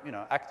they're, you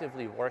know,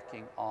 actively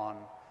working on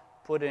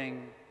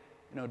putting,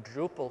 you know,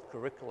 Drupal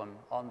curriculum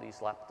on these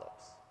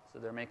laptops. So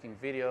they're making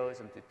videos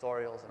and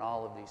tutorials and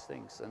all of these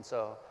things. And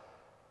so,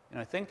 you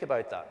know, think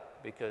about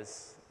that,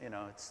 because, you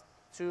know, it's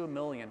 2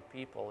 million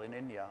people in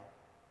India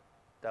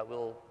that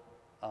will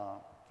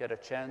get a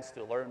chance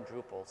to learn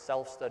Drupal,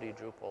 self-study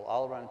Drupal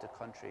all around the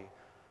country.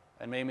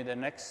 And maybe the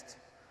next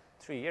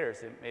 3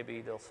 years,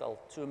 maybe they'll sell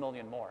 2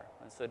 million more.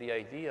 And so the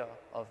idea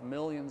of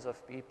millions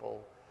of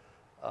people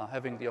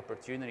having the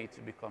opportunity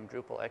to become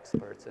Drupal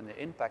experts and the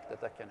impact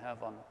that that can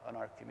have on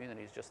our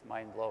community is just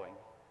mind-blowing.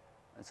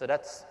 And so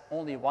that's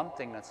only one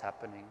thing that's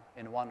happening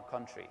in one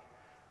country.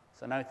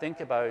 So now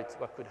think about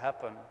what could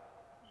happen,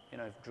 you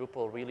know, if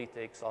Drupal really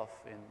takes off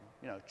in,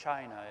 you know,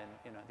 China and,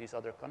 you know, these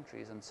other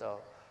countries. And so,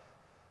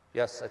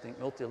 yes, I think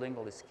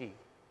multilingual is key.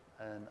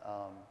 And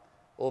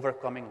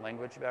overcoming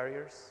language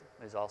barriers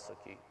is also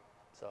key.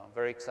 So I'm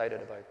very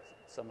excited about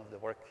some of the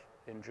work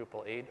in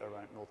Drupal 8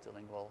 around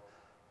multilingual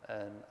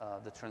and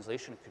the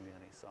translation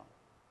community. So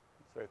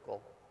it's very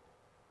cool.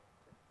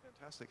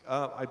 Fantastic.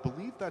 I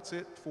believe that's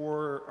it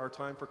for our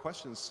time for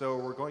questions. So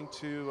we're going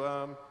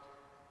to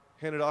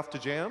hand it off to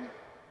Jam.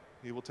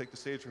 He will take the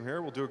stage from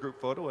here. We'll do a group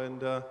photo, and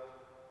there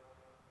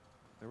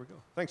we go.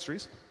 Thanks,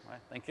 Dries. All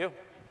right, thank you.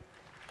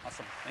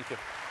 Awesome, thank you.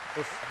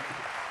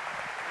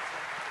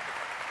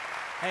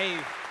 Hey,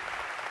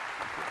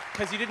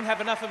 because you didn't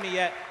have enough of me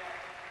yet,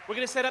 we're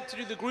going to set up to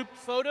do the group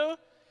photo,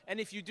 and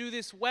if you do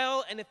this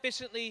well and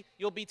efficiently,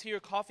 you'll be to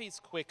your coffees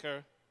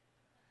quicker.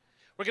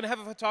 We're going to have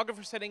a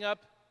photographer setting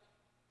up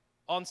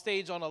on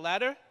stage on a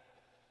ladder,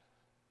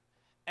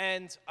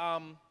 and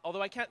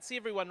although I can't see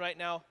everyone right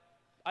now,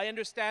 I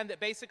understand that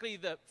basically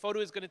the photo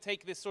is going to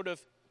take this sort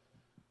of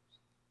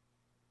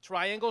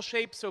triangle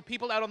shape, so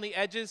people out on the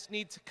edges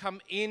need to come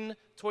in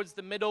towards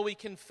the middle. We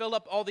can fill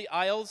up all the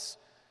aisles.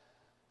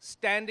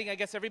 Standing, I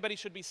guess everybody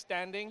should be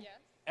standing. Yes.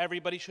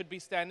 Everybody should be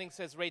standing,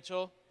 says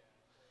Rachel.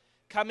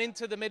 Come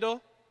into the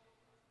middle.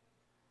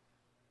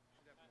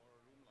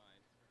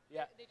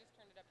 Yeah. They just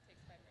turned it up, it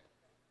takes 5 minutes.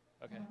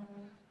 Okay.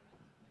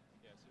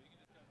 Yeah, so you can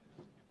just kind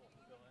of people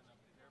fill in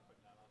up here, but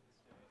not on the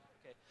stage.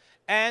 Okay.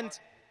 And go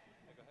ahead.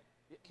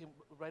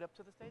 Right up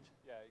to the stage?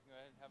 Yeah, you can go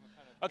ahead and have them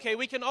kind of. Okay,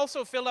 we can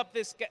also fill up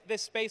this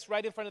space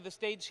right in front of the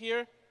stage here.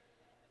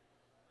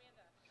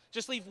 Amanda.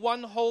 Just leave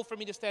one hole for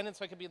me to stand in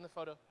so I can be in the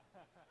photo.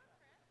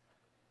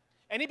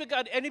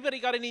 Anybody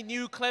got any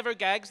new clever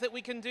gags that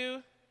we can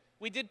do?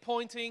 We did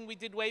pointing, we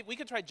did wave. We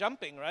could try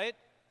jumping, right?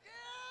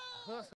 Yeah!